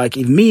 So it's like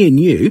if me and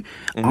you,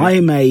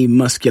 I'm a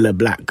muscular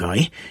black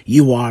guy,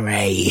 you are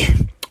a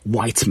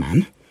white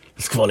man,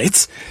 let's call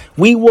it.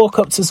 We walk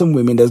up to some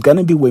women, there's going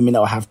to be women that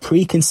will have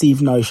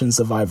preconceived notions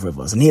of either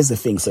of us. And here's the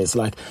thing. So it's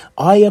like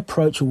I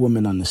approach a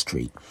woman on the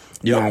street.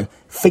 Yep. Now,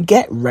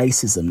 forget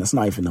racism. That's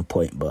not even the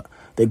point. But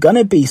there are going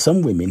to be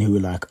some women who are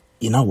like,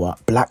 you know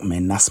what? Black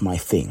men, that's my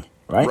thing.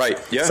 Right? Right.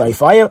 Yeah. So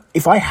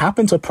if I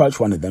happen to approach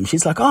one of them,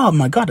 she's like, oh,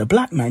 my God, a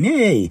black man.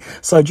 Yay.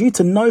 So due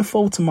to no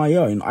fault of my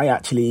own, I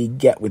actually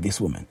get with this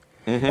woman.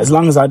 Mm-hmm. As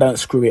long as I don't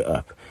screw it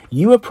up.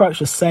 You approach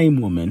the same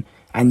woman,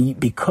 and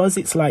because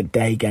it's like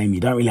day game, you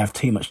don't really have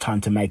too much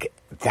time to make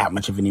that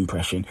much of an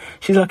impression.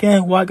 She's like, yeah,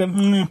 why go?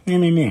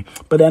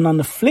 But then on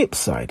the flip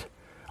side,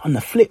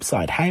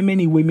 how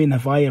many women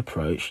have I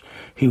approached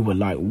who were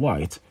like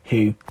white,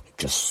 who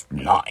just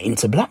not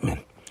into black men?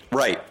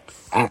 Right.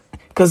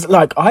 Because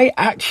like I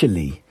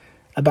actually,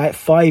 about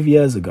 5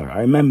 years ago, I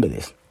remember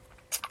this.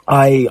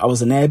 I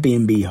was an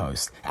Airbnb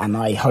host and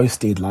I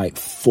hosted like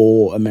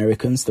 4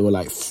 Americans. There were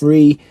like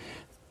 3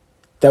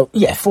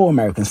 4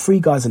 Americans, 3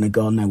 guys and a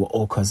girl, and they were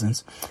all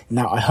cousins.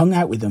 Now, I hung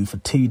out with them for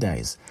 2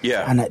 days.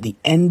 Yeah. And at the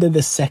end of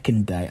the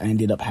second day, I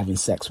ended up having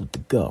sex with the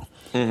girl.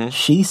 Mm-hmm.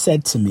 She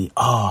said to me,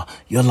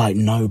 you're like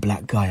no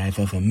black guy I've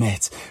ever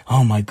met.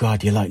 Oh, my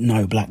God, you're like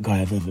no black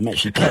guy I've ever met.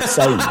 She kept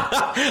saying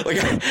that. Like,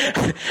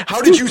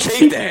 how did you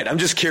take that? I'm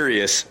just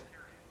curious.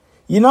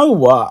 You know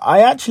what?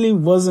 I actually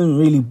wasn't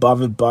really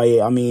bothered by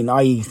it. I mean,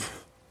 I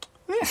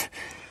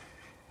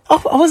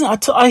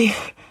wasn't.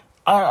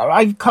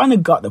 I kind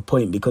of got the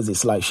point, because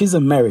it's like she's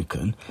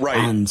American, right?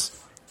 And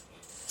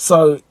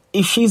so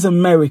if she's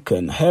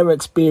American, her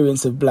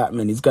experience of black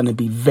men is going to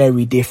be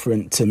very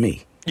different to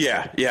me.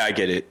 Yeah, I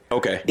get it.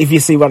 Okay, if you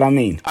see what I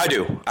mean. I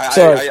do. I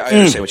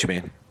understand what you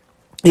mean.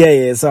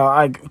 Yeah.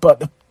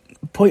 But the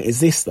point is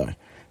this, though: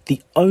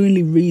 the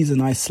only reason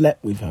I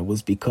slept with her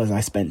was because I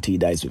spent 2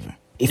 days with her.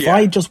 If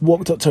I just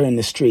walked up to her in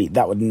the street,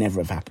 that would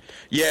never have happened.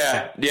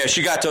 Yeah.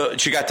 She got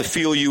to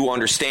feel you,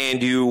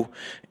 understand you,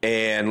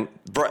 and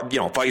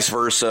vice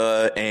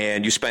versa.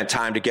 And you spent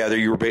time together.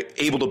 You were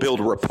able to build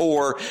a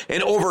rapport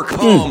and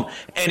overcome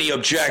any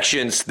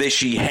objections that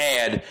she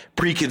had,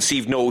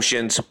 preconceived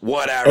notions,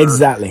 whatever.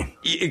 Exactly.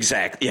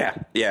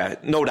 Yeah.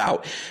 No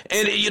doubt.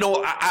 And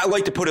I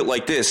like to put it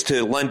like this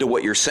to lend to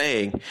what you're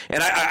saying.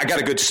 And I got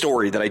a good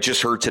story that I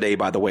just heard today,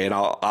 by the way, and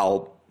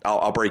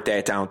I'll break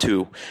that down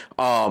too.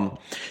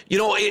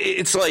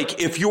 It's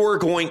like if you're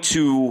going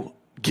to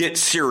get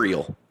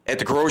cereal at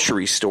the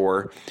grocery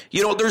store,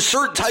 there's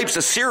certain types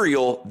of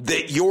cereal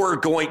that you're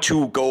going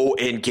to go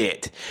and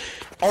get.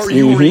 Are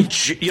you,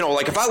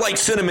 like if I like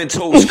Cinnamon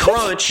Toast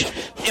Crunch,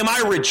 am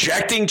I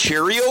rejecting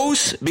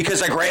Cheerios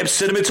because I grabbed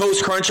Cinnamon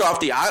Toast Crunch off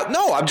the aisle?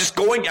 No, I'm just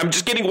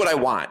getting what I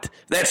want.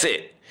 That's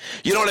it.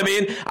 You know what I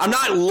mean? I'm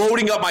not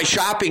loading up my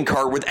shopping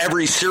cart with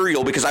every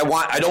cereal because I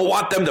don't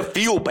want them to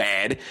feel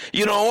bad.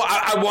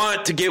 I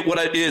want to get what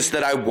it is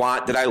that I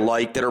want, that I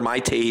like, that are my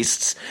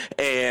tastes,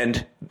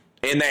 and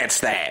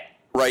that's that,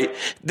 right?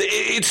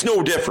 It's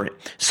no different.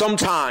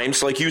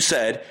 Sometimes, like you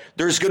said,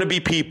 there's going to be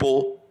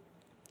people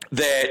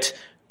that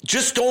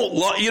just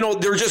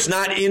don't they're just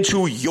not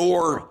into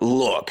your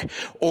look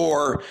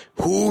or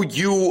who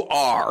you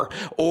are,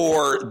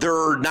 or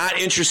they're not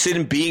interested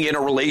in being in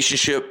a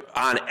relationship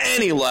on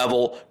any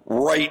level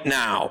right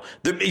now.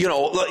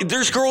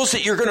 There's girls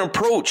that you're going to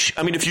approach.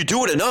 I mean, if you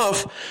do it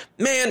enough,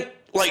 man,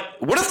 like,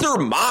 what if their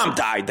mom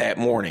died that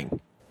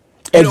morning?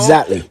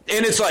 Exactly.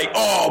 And it's like,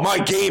 oh, my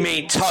game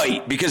ain't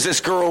tight because this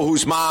girl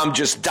whose mom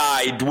just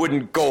died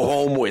wouldn't go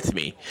home with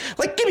me.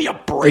 Like, give me a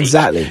break.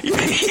 Exactly.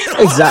 Exactly.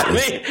 What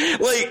I mean?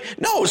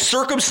 Like, no,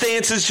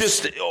 circumstances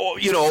just,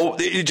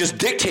 it just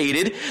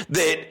dictated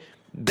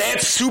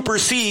that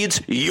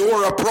supersedes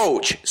your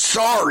approach.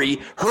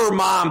 Sorry, her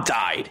mom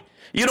died.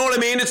 You know what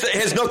I mean? It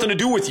has nothing to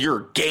do with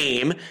your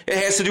game. It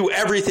has to do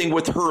everything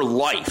with her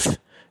life,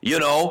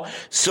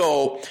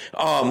 So,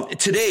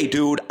 today,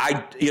 dude,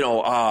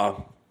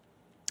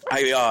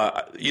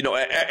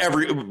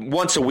 every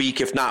once a week,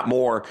 if not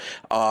more,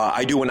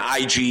 I do an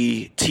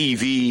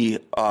IGTV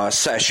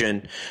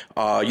session,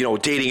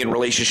 dating and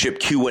relationship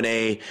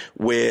Q&A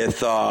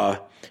with,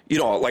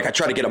 like I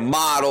try to get a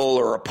model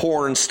or a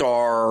porn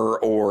star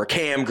or a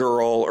cam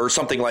girl or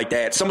something like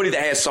that, somebody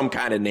that has some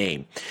kind of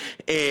name.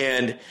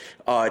 And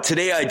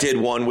today I did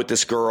one with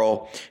this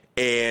girl.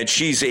 And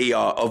she's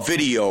a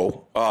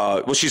video,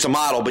 she's a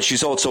model, but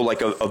she's also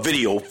like a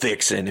video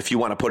vixen, if you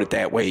want to put it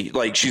that way.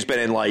 Like she's been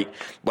in like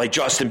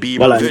Justin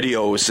Bieber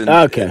videos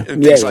and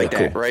things like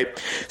that, cool. Right?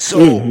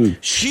 So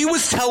she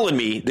was telling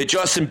me that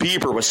Justin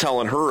Bieber was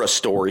telling her a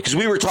story because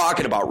we were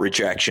talking about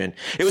rejection.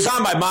 It was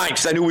on my mind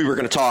because I knew we were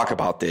going to talk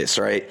about this,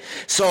 right?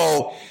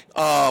 So,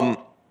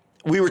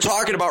 we were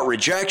talking about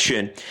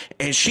rejection,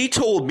 and she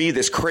told me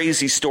this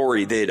crazy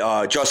story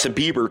that Justin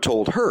Bieber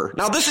told her.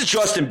 Now, this is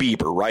Justin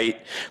Bieber,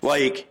 right?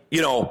 Like,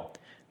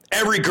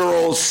 every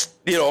girl's,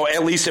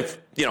 at least if,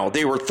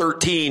 they were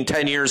 13,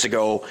 10 years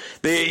ago,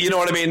 they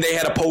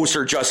had a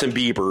poster of Justin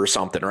Bieber or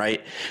something,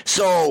 right?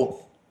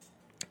 So,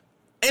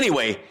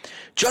 anyway,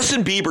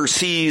 Justin Bieber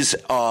sees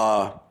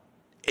a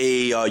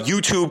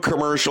YouTube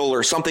commercial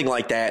or something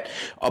like that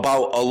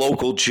about a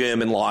local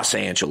gym in Los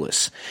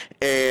Angeles,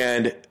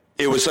 and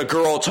it was a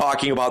girl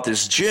talking about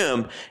this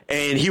gym,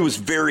 and he was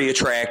very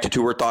attracted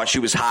to her, thought she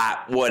was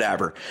hot,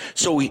 whatever.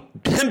 So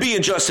him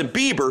being Justin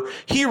Bieber,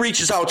 he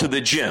reaches out to the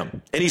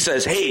gym, and he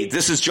says, hey,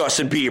 this is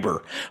Justin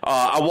Bieber.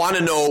 I want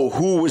to know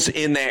who was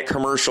in that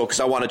commercial because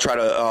I want to try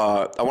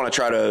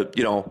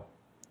to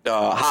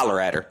holler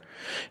at her.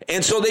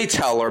 And so they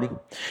tell him,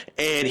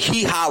 and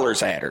he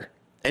hollers at her.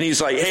 And he's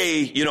like,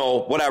 hey,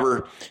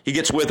 whatever. He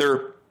gets with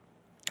her,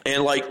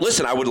 and like,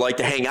 listen, I would like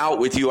to hang out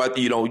with you.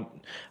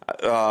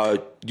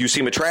 You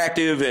seem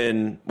attractive,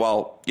 and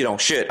well,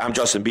 I'm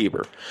Justin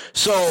Bieber.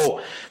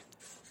 So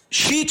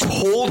she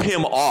told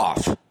him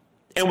off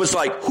and was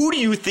like, who do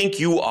you think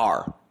you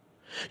are?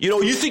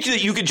 You think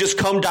that you could just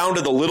come down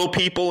to the little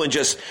people and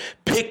just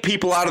pick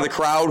people out of the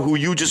crowd who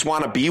you just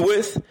want to be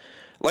with?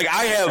 Like,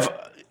 I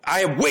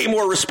have way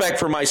more respect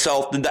for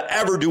myself than to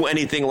ever do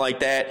anything like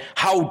that.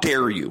 How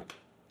dare you?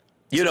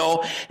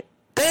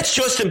 That's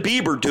Justin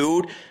Bieber,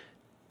 dude.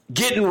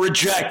 getting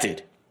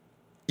rejected.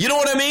 You know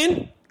what I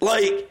mean?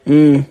 Like,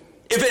 if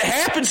it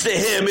happens to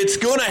him, it's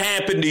going to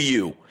happen to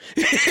you.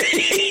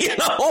 You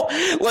know?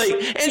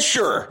 Like, and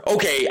sure,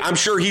 okay, I'm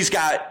sure he's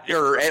got,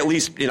 or at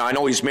least, you know, I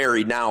know he's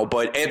married now,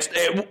 but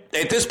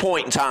at this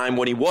point in time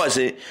when he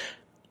wasn't,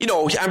 you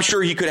know, I'm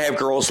sure he could have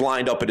girls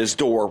lined up at his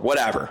door,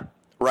 whatever,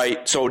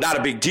 right? So not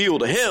a big deal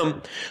to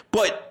him.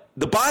 But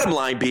the bottom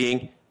line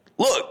being,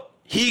 look,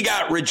 he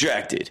got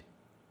rejected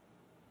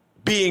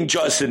being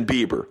Justin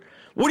Bieber.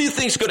 What do you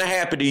think's going to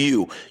happen to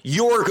you?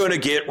 You're going to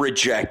get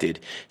rejected.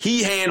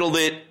 He handled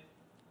it.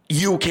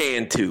 You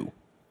can too.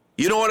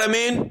 You know what I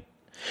mean?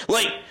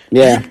 Like,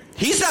 yeah,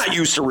 he's not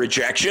used to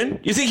rejection.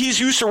 You think he's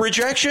used to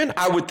rejection?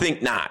 I would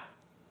think not.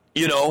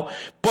 You know,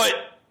 but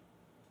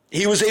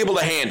he was able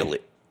to handle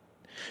it.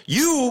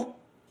 You,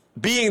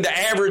 being the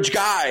average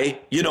guy,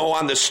 you know,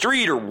 on the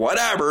street or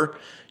whatever,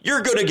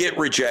 you're going to get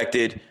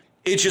rejected.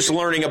 It's just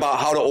learning about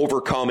how to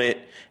overcome it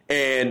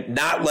and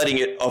not letting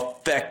it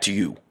affect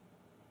you.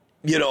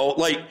 You know,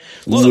 like,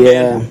 look,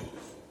 man,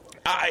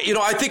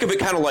 I think of it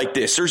kind of like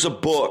this. There's a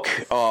book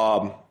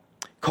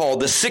called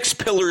The 6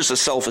 Pillars of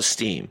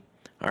Self-Esteem.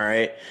 All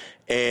right.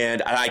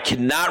 And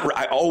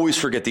I always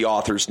forget the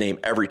author's name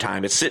every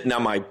time. It's sitting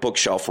on my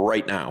bookshelf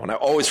right now, and I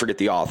always forget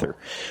the author.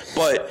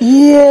 But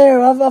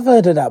yeah, I've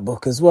heard of that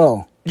book as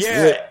well.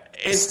 Yeah.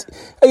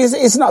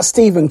 It's not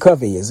Stephen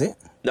Covey, is it?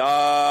 No,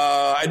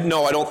 I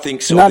don't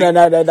think so.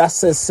 No.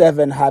 That's the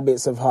 7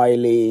 Habits of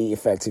Highly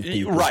Effective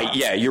People. Right?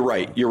 Yeah, you're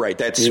right.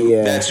 That's who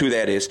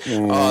that is.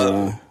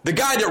 Yeah. The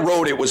guy that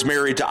wrote it was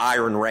married to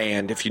Ayn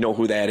Rand, if you know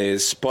who that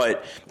is.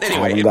 But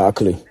anyway,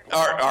 exactly.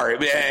 All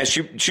right. Yeah,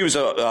 she was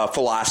a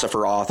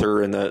philosopher,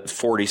 author in the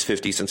 40s,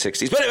 50s, and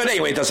 60s. But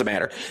anyway, it doesn't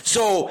matter.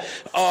 So,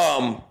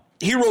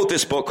 he wrote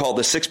this book called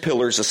The 6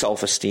 Pillars of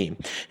Self-Esteem,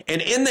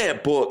 and in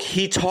that book,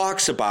 he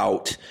talks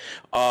about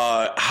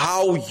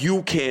how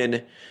you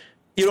can.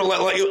 You know,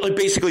 like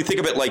basically think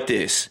of it like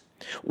this.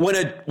 When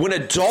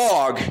a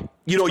dog,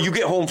 you know, you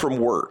get home from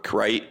work,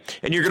 right?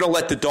 And you're going to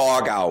let the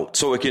dog out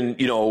so it can,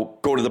 you know,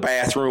 go to the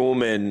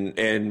bathroom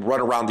and run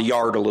around the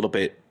yard a little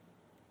bit.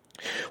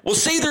 Well,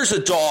 say there's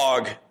a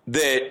dog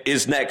that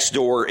is next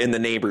door in the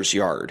neighbor's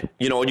yard,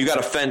 you know, and you got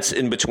a fence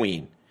in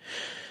between.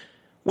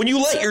 When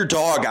you let your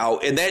dog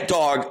out and that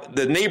dog,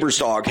 the neighbor's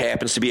dog,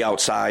 happens to be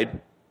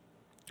outside,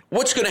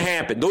 what's going to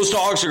happen? Those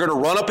dogs are going to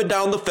run up and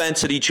down the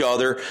fence at each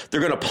other. They're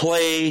going to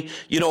play.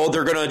 You know,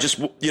 they're going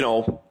to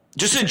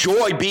just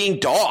enjoy being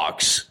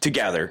dogs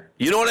together.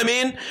 You know what I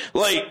mean?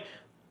 Like,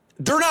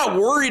 they're not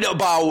worried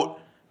about,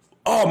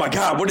 oh, my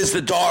God, what is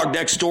the dog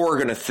next door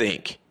going to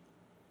think?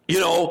 You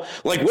know,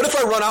 like, what if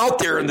I run out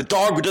there and the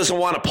dog doesn't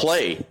want to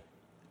play?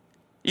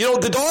 You know,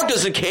 the dog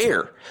doesn't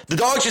care. The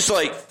dog's just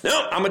like,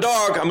 no, I'm a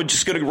dog. I'm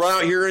just going to run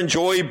out here and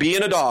enjoy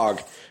being a dog,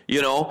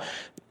 you know?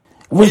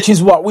 Which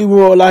is what we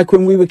were all like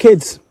when we were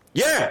kids.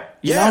 Yeah,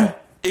 you know?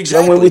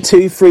 Exactly. When we were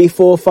 2, 3,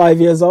 4, 5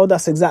 years old,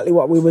 that's exactly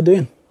what we were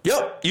doing.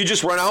 Yep. You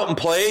just run out and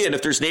play, and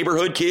if there's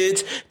neighborhood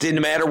kids,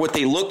 didn't matter what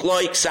they looked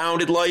like,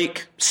 sounded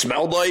like,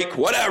 smelled like,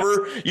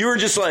 whatever. You were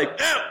just like,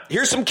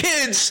 here's some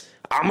kids.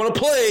 I'm going to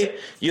play.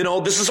 You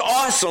know, this is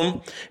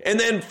awesome. And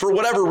then for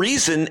whatever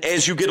reason,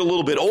 as you get a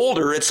little bit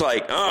older, it's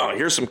like, oh,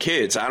 here's some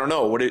kids. I don't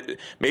know.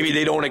 Maybe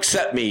they don't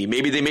accept me.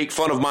 Maybe they make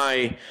fun of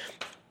my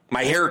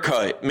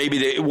haircut, maybe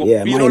they, you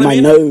know what I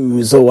mean?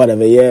 Nose or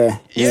whatever, yeah.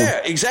 Yeah,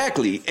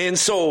 exactly. And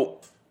so,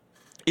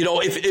 you know,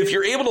 if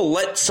you're able to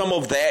let some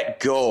of that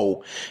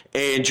go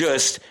and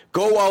just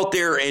go out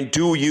there and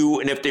do you,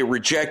 and if they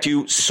reject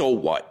you, so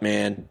what,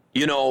 man?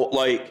 You know,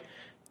 like,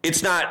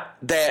 it's not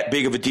that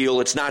big of a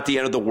deal. It's not the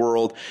end of the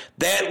world.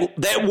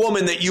 That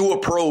woman that you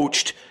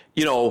approached,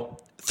 you know,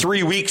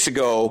 3 weeks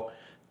ago,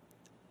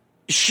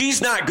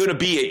 she's not going to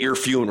be at your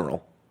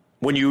funeral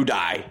when you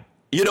die.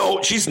 You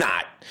know, she's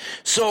not.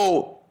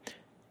 So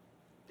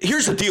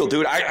here's the deal,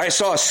 dude. I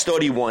saw a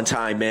study one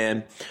time,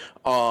 man.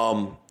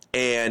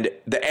 And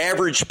the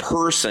average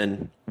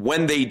person,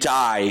 when they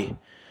die,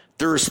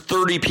 there's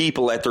 30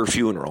 people at their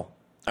funeral.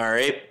 All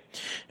right.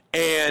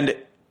 And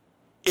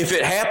if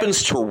it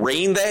happens to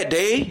rain that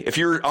day, if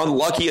you're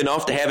unlucky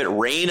enough to have it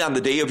rain on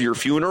the day of your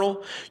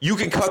funeral, you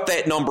can cut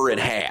that number in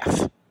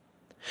half.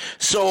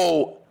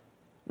 So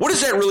what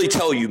does that really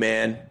tell you,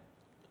 man?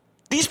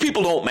 These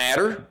people don't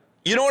matter.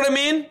 You know what I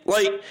mean?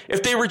 Like,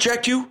 if they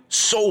reject you,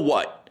 so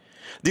what?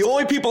 The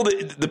only people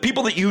the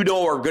people that you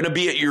know are going to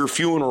be at your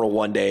funeral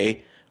one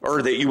day,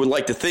 or that you would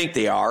like to think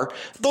they are,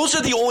 those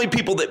are the only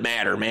people that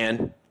matter,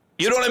 man.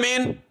 You know what I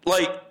mean?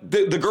 Like,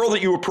 the girl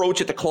that you approach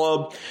at the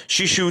club,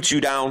 she shoots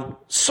you down.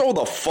 So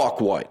the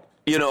fuck what?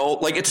 You know,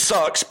 like, it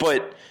sucks,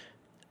 but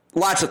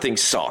lots of things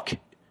suck.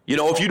 You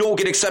know, if you don't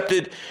get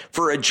accepted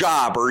for a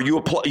job, or you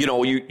apply, you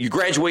know, you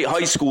graduate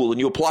high school and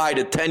you apply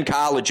to 10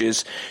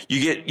 colleges,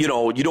 you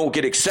don't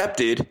get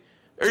accepted.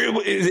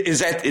 Is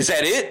that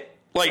it?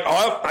 Like,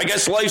 oh, I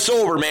guess life's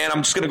over, man.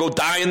 I'm just going to go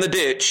die in the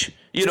ditch.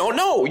 You know,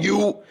 no,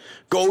 you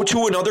go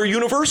to another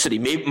university.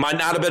 Maybe might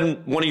not have been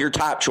one of your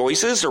top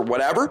choices or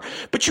whatever,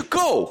 but you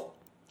go.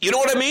 You know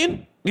what I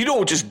mean? You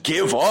don't just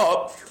give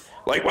up.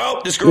 Like,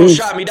 well, this girl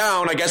shot me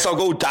down. I guess I'll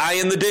go die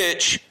in the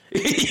ditch.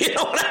 You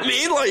know what I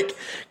mean? Like,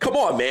 come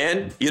on,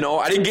 man. You know,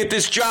 I didn't get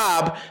this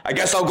job. I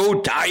guess I'll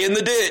go die in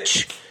the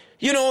ditch.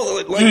 You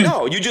know, like,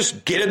 no, you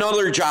just get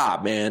another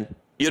job, man.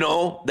 You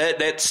know,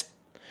 that's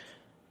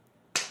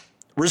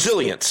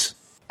resilience.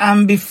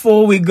 And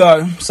before we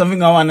go,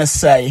 something I want to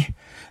say,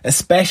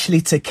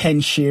 especially to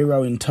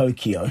Kenshiro in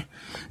Tokyo.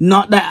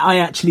 Not that I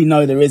actually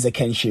know there is a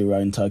Kenshiro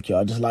in Tokyo.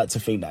 I just like to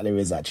think that there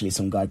is actually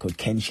some guy called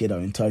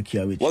Kenshiro in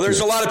Tokyo. Well, there's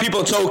a lot of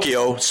people in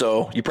Tokyo,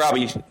 so you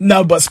probably...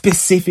 No, but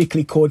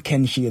specifically called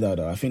Kenshiro,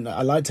 though.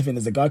 I like to think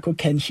there's a guy called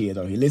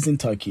Kenshiro who lives in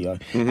Tokyo,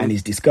 and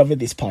he's discovered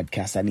this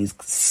podcast, and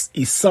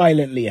he's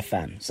silently a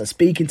fan. So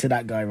speaking to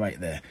that guy right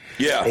there,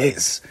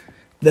 it's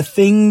the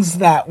things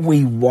that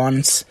we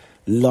want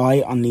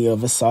lie on the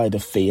other side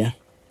of fear.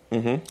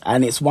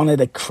 And it's one of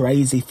the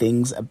crazy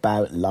things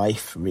about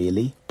life,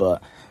 really.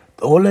 But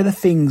all of the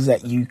things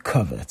that you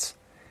covered,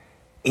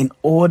 in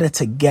order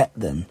to get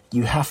them,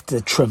 you have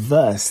to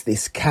traverse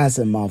this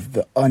chasm of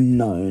the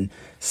unknown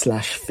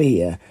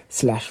 /fear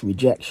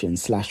 /rejection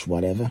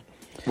 /whatever.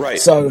 Right.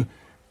 So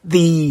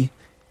the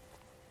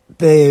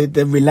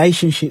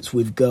relationships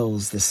with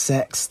girls, the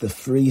sex, the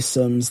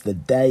threesomes, the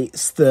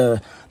dates,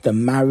 the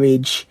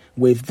marriage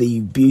with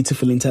the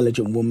beautiful,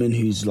 intelligent woman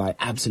who's like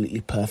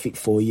absolutely perfect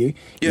for you.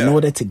 In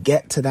order to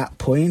get to that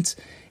point,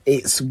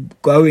 it's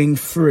going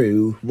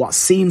through what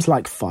seems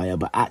like fire,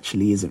 but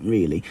actually isn't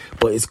really.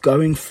 But it's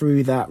going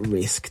through that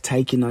risk,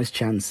 taking those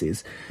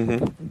chances,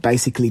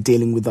 basically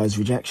dealing with those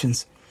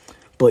rejections.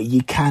 But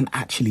you can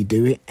actually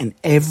do it. And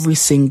every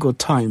single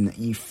time that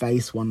you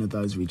face one of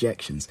those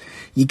rejections,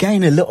 you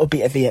gain a little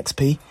bit of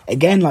EXP.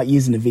 Again, like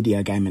using a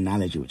video game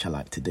analogy, which I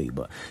like to do.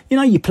 But, you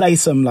know, you play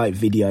some like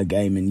video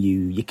game and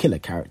you kill a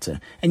character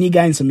and you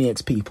gain some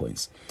EXP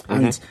points.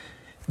 And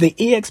the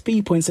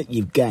EXP points that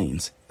you've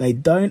gained, they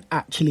don't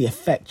actually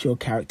affect your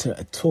character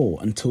at all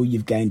until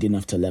you've gained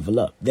enough to level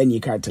up. Then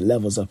your character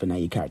levels up and now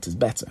your character's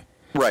better.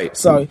 Right.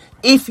 So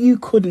if you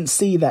couldn't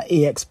see that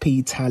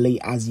EXP tally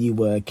as you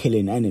were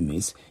killing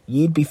enemies,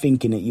 you'd be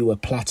thinking that you were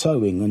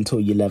plateauing until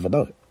you leveled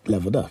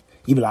up.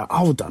 You'd be like,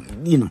 hold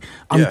on, you know,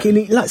 I'm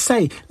killing. Let's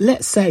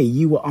say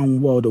you were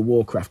on World of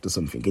Warcraft or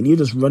something, and you're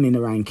just running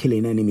around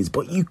killing enemies,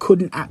 but you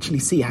couldn't actually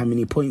see how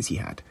many points you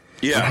had.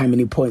 And how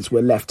many points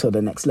were left till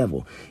the next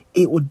level.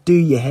 It would do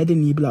your head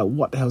and you'd be like,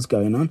 what the hell's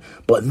going on?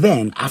 But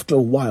then after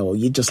a while,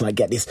 you just like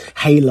get this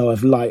halo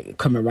of light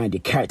come around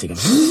your character.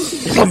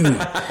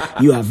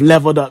 You have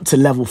leveled up to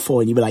level 4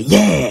 and you'd be like,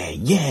 yeah,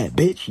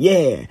 bitch,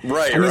 yeah.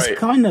 Right, and it's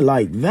kind of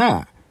like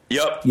that.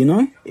 Yep. You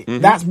know?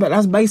 That's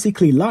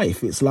basically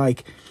life. It's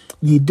like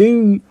you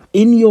do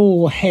in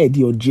your head,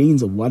 your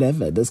genes or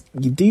whatever,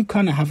 you do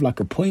kind of have like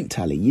a point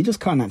tally. You just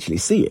can't actually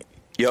see it.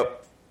 Yep.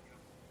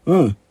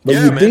 But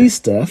you do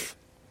stuff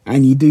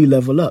and you do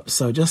level up.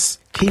 So just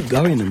keep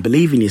going and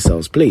believe in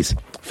yourselves, please.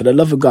 For the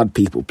love of God,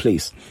 people,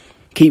 please.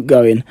 Keep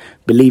going.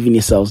 Believe in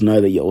yourselves.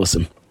 Know that you're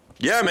awesome.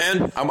 Yeah,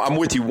 man. I'm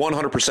with you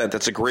 100%.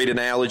 That's a great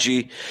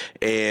analogy.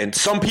 And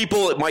some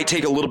people, it might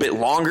take a little bit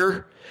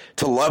longer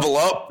to level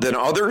up than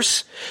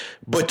others.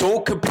 But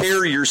don't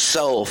compare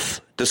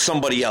yourself to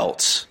somebody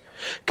else.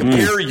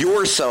 Compare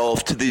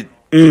yourself to the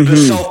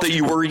self that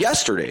you were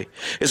yesterday.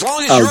 As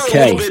long as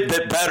you're a little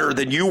bit better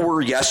than you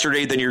were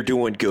yesterday, then you're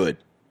doing good.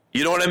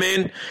 You know what I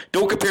mean?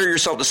 Don't compare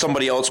yourself to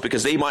somebody else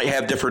because they might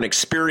have different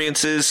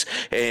experiences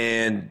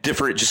and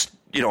different, just,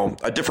 you know,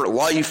 a different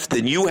life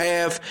than you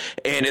have.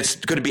 And it's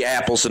going to be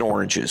apples and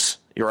oranges.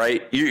 You're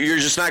right. You're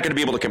just not going to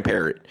be able to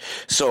compare it.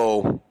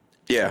 So,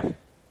 yeah.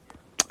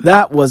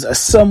 That was a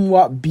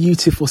somewhat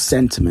beautiful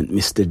sentiment,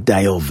 Mr.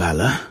 Dale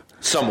Valor.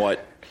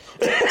 Somewhat.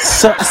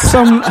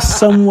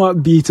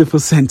 Somewhat beautiful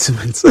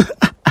sentiments.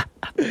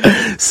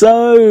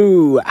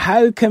 So,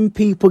 how can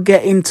people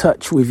get in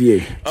touch with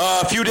you?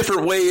 A few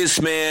different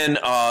ways, man.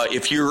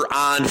 If you're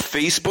on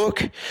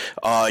Facebook,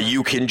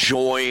 you can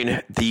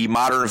join the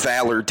Modern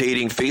Valor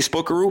Dating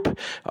Facebook group.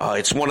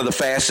 It's one of the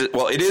fastest,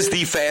 well, it is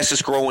the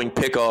fastest growing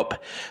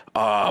pickup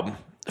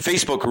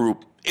Facebook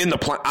group on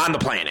the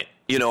planet.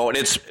 You know, and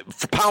it's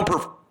pound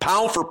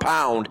for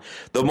pound,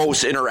 the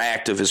most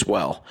interactive as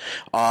well.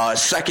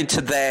 Second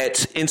to that,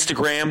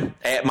 Instagram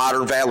at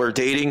Modern Valor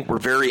Dating. We're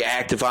very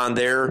active on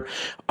there.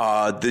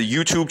 The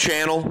YouTube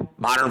channel,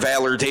 Modern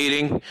Valor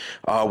Dating.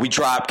 We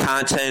drop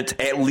content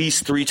at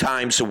least 3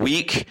 times a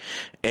week.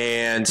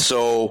 And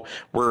so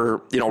we're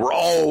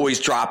always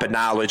dropping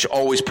knowledge,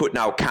 always putting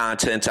out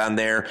content on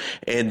there.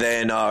 And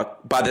then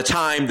by the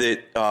time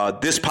that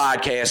this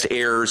podcast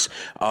airs,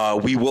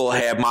 we will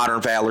have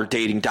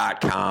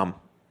modernvalordating.com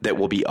that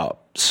will be up.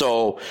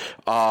 So,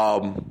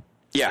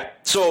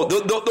 so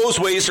those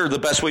ways are the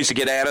best ways to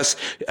get at us.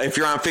 If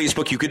you're on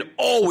Facebook, you can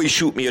always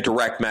shoot me a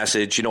direct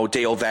message,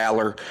 Dale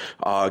Valor,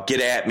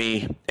 get at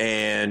me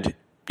and,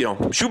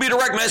 shoot me a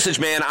direct message,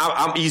 man.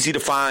 I'm easy to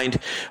find.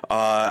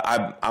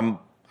 I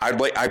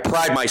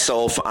pride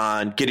myself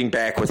on getting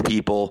back with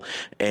people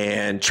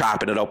and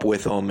chopping it up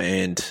with them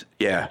and,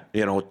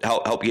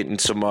 help getting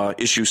some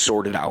issues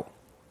sorted out.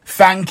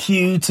 Thank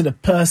you to the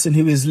person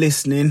who is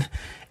listening.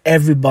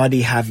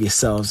 Everybody have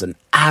yourselves an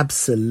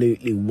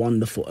absolutely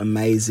wonderful,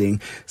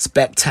 amazing,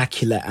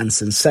 spectacular and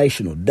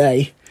sensational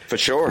day. For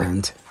sure.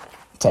 And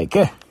take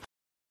care.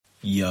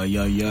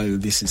 Yo,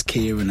 this is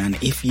Kieran, and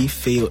if you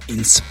feel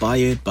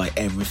inspired by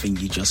everything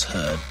you just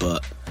heard,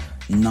 but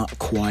not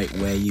quite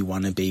where you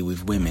want to be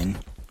with women,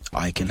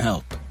 I can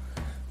help.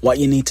 What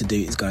you need to do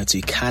is go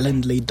to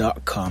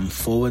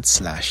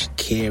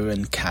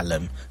calendly.com/Kieran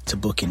Callum to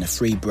book in a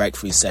free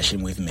breakthrough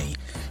session with me.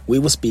 We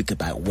will speak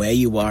about where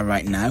you are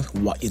right now,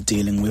 what you're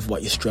dealing with,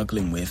 what you're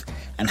struggling with,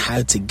 and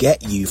how to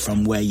get you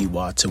from where you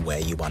are to where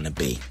you want to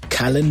be.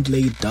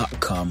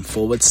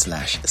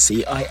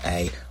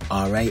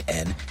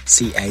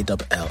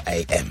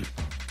 Calendly.com/CIARANCALLAM.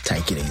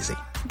 Take it easy.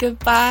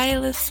 Goodbye,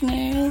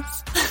 listeners.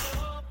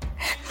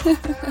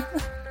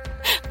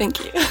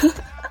 Thank you.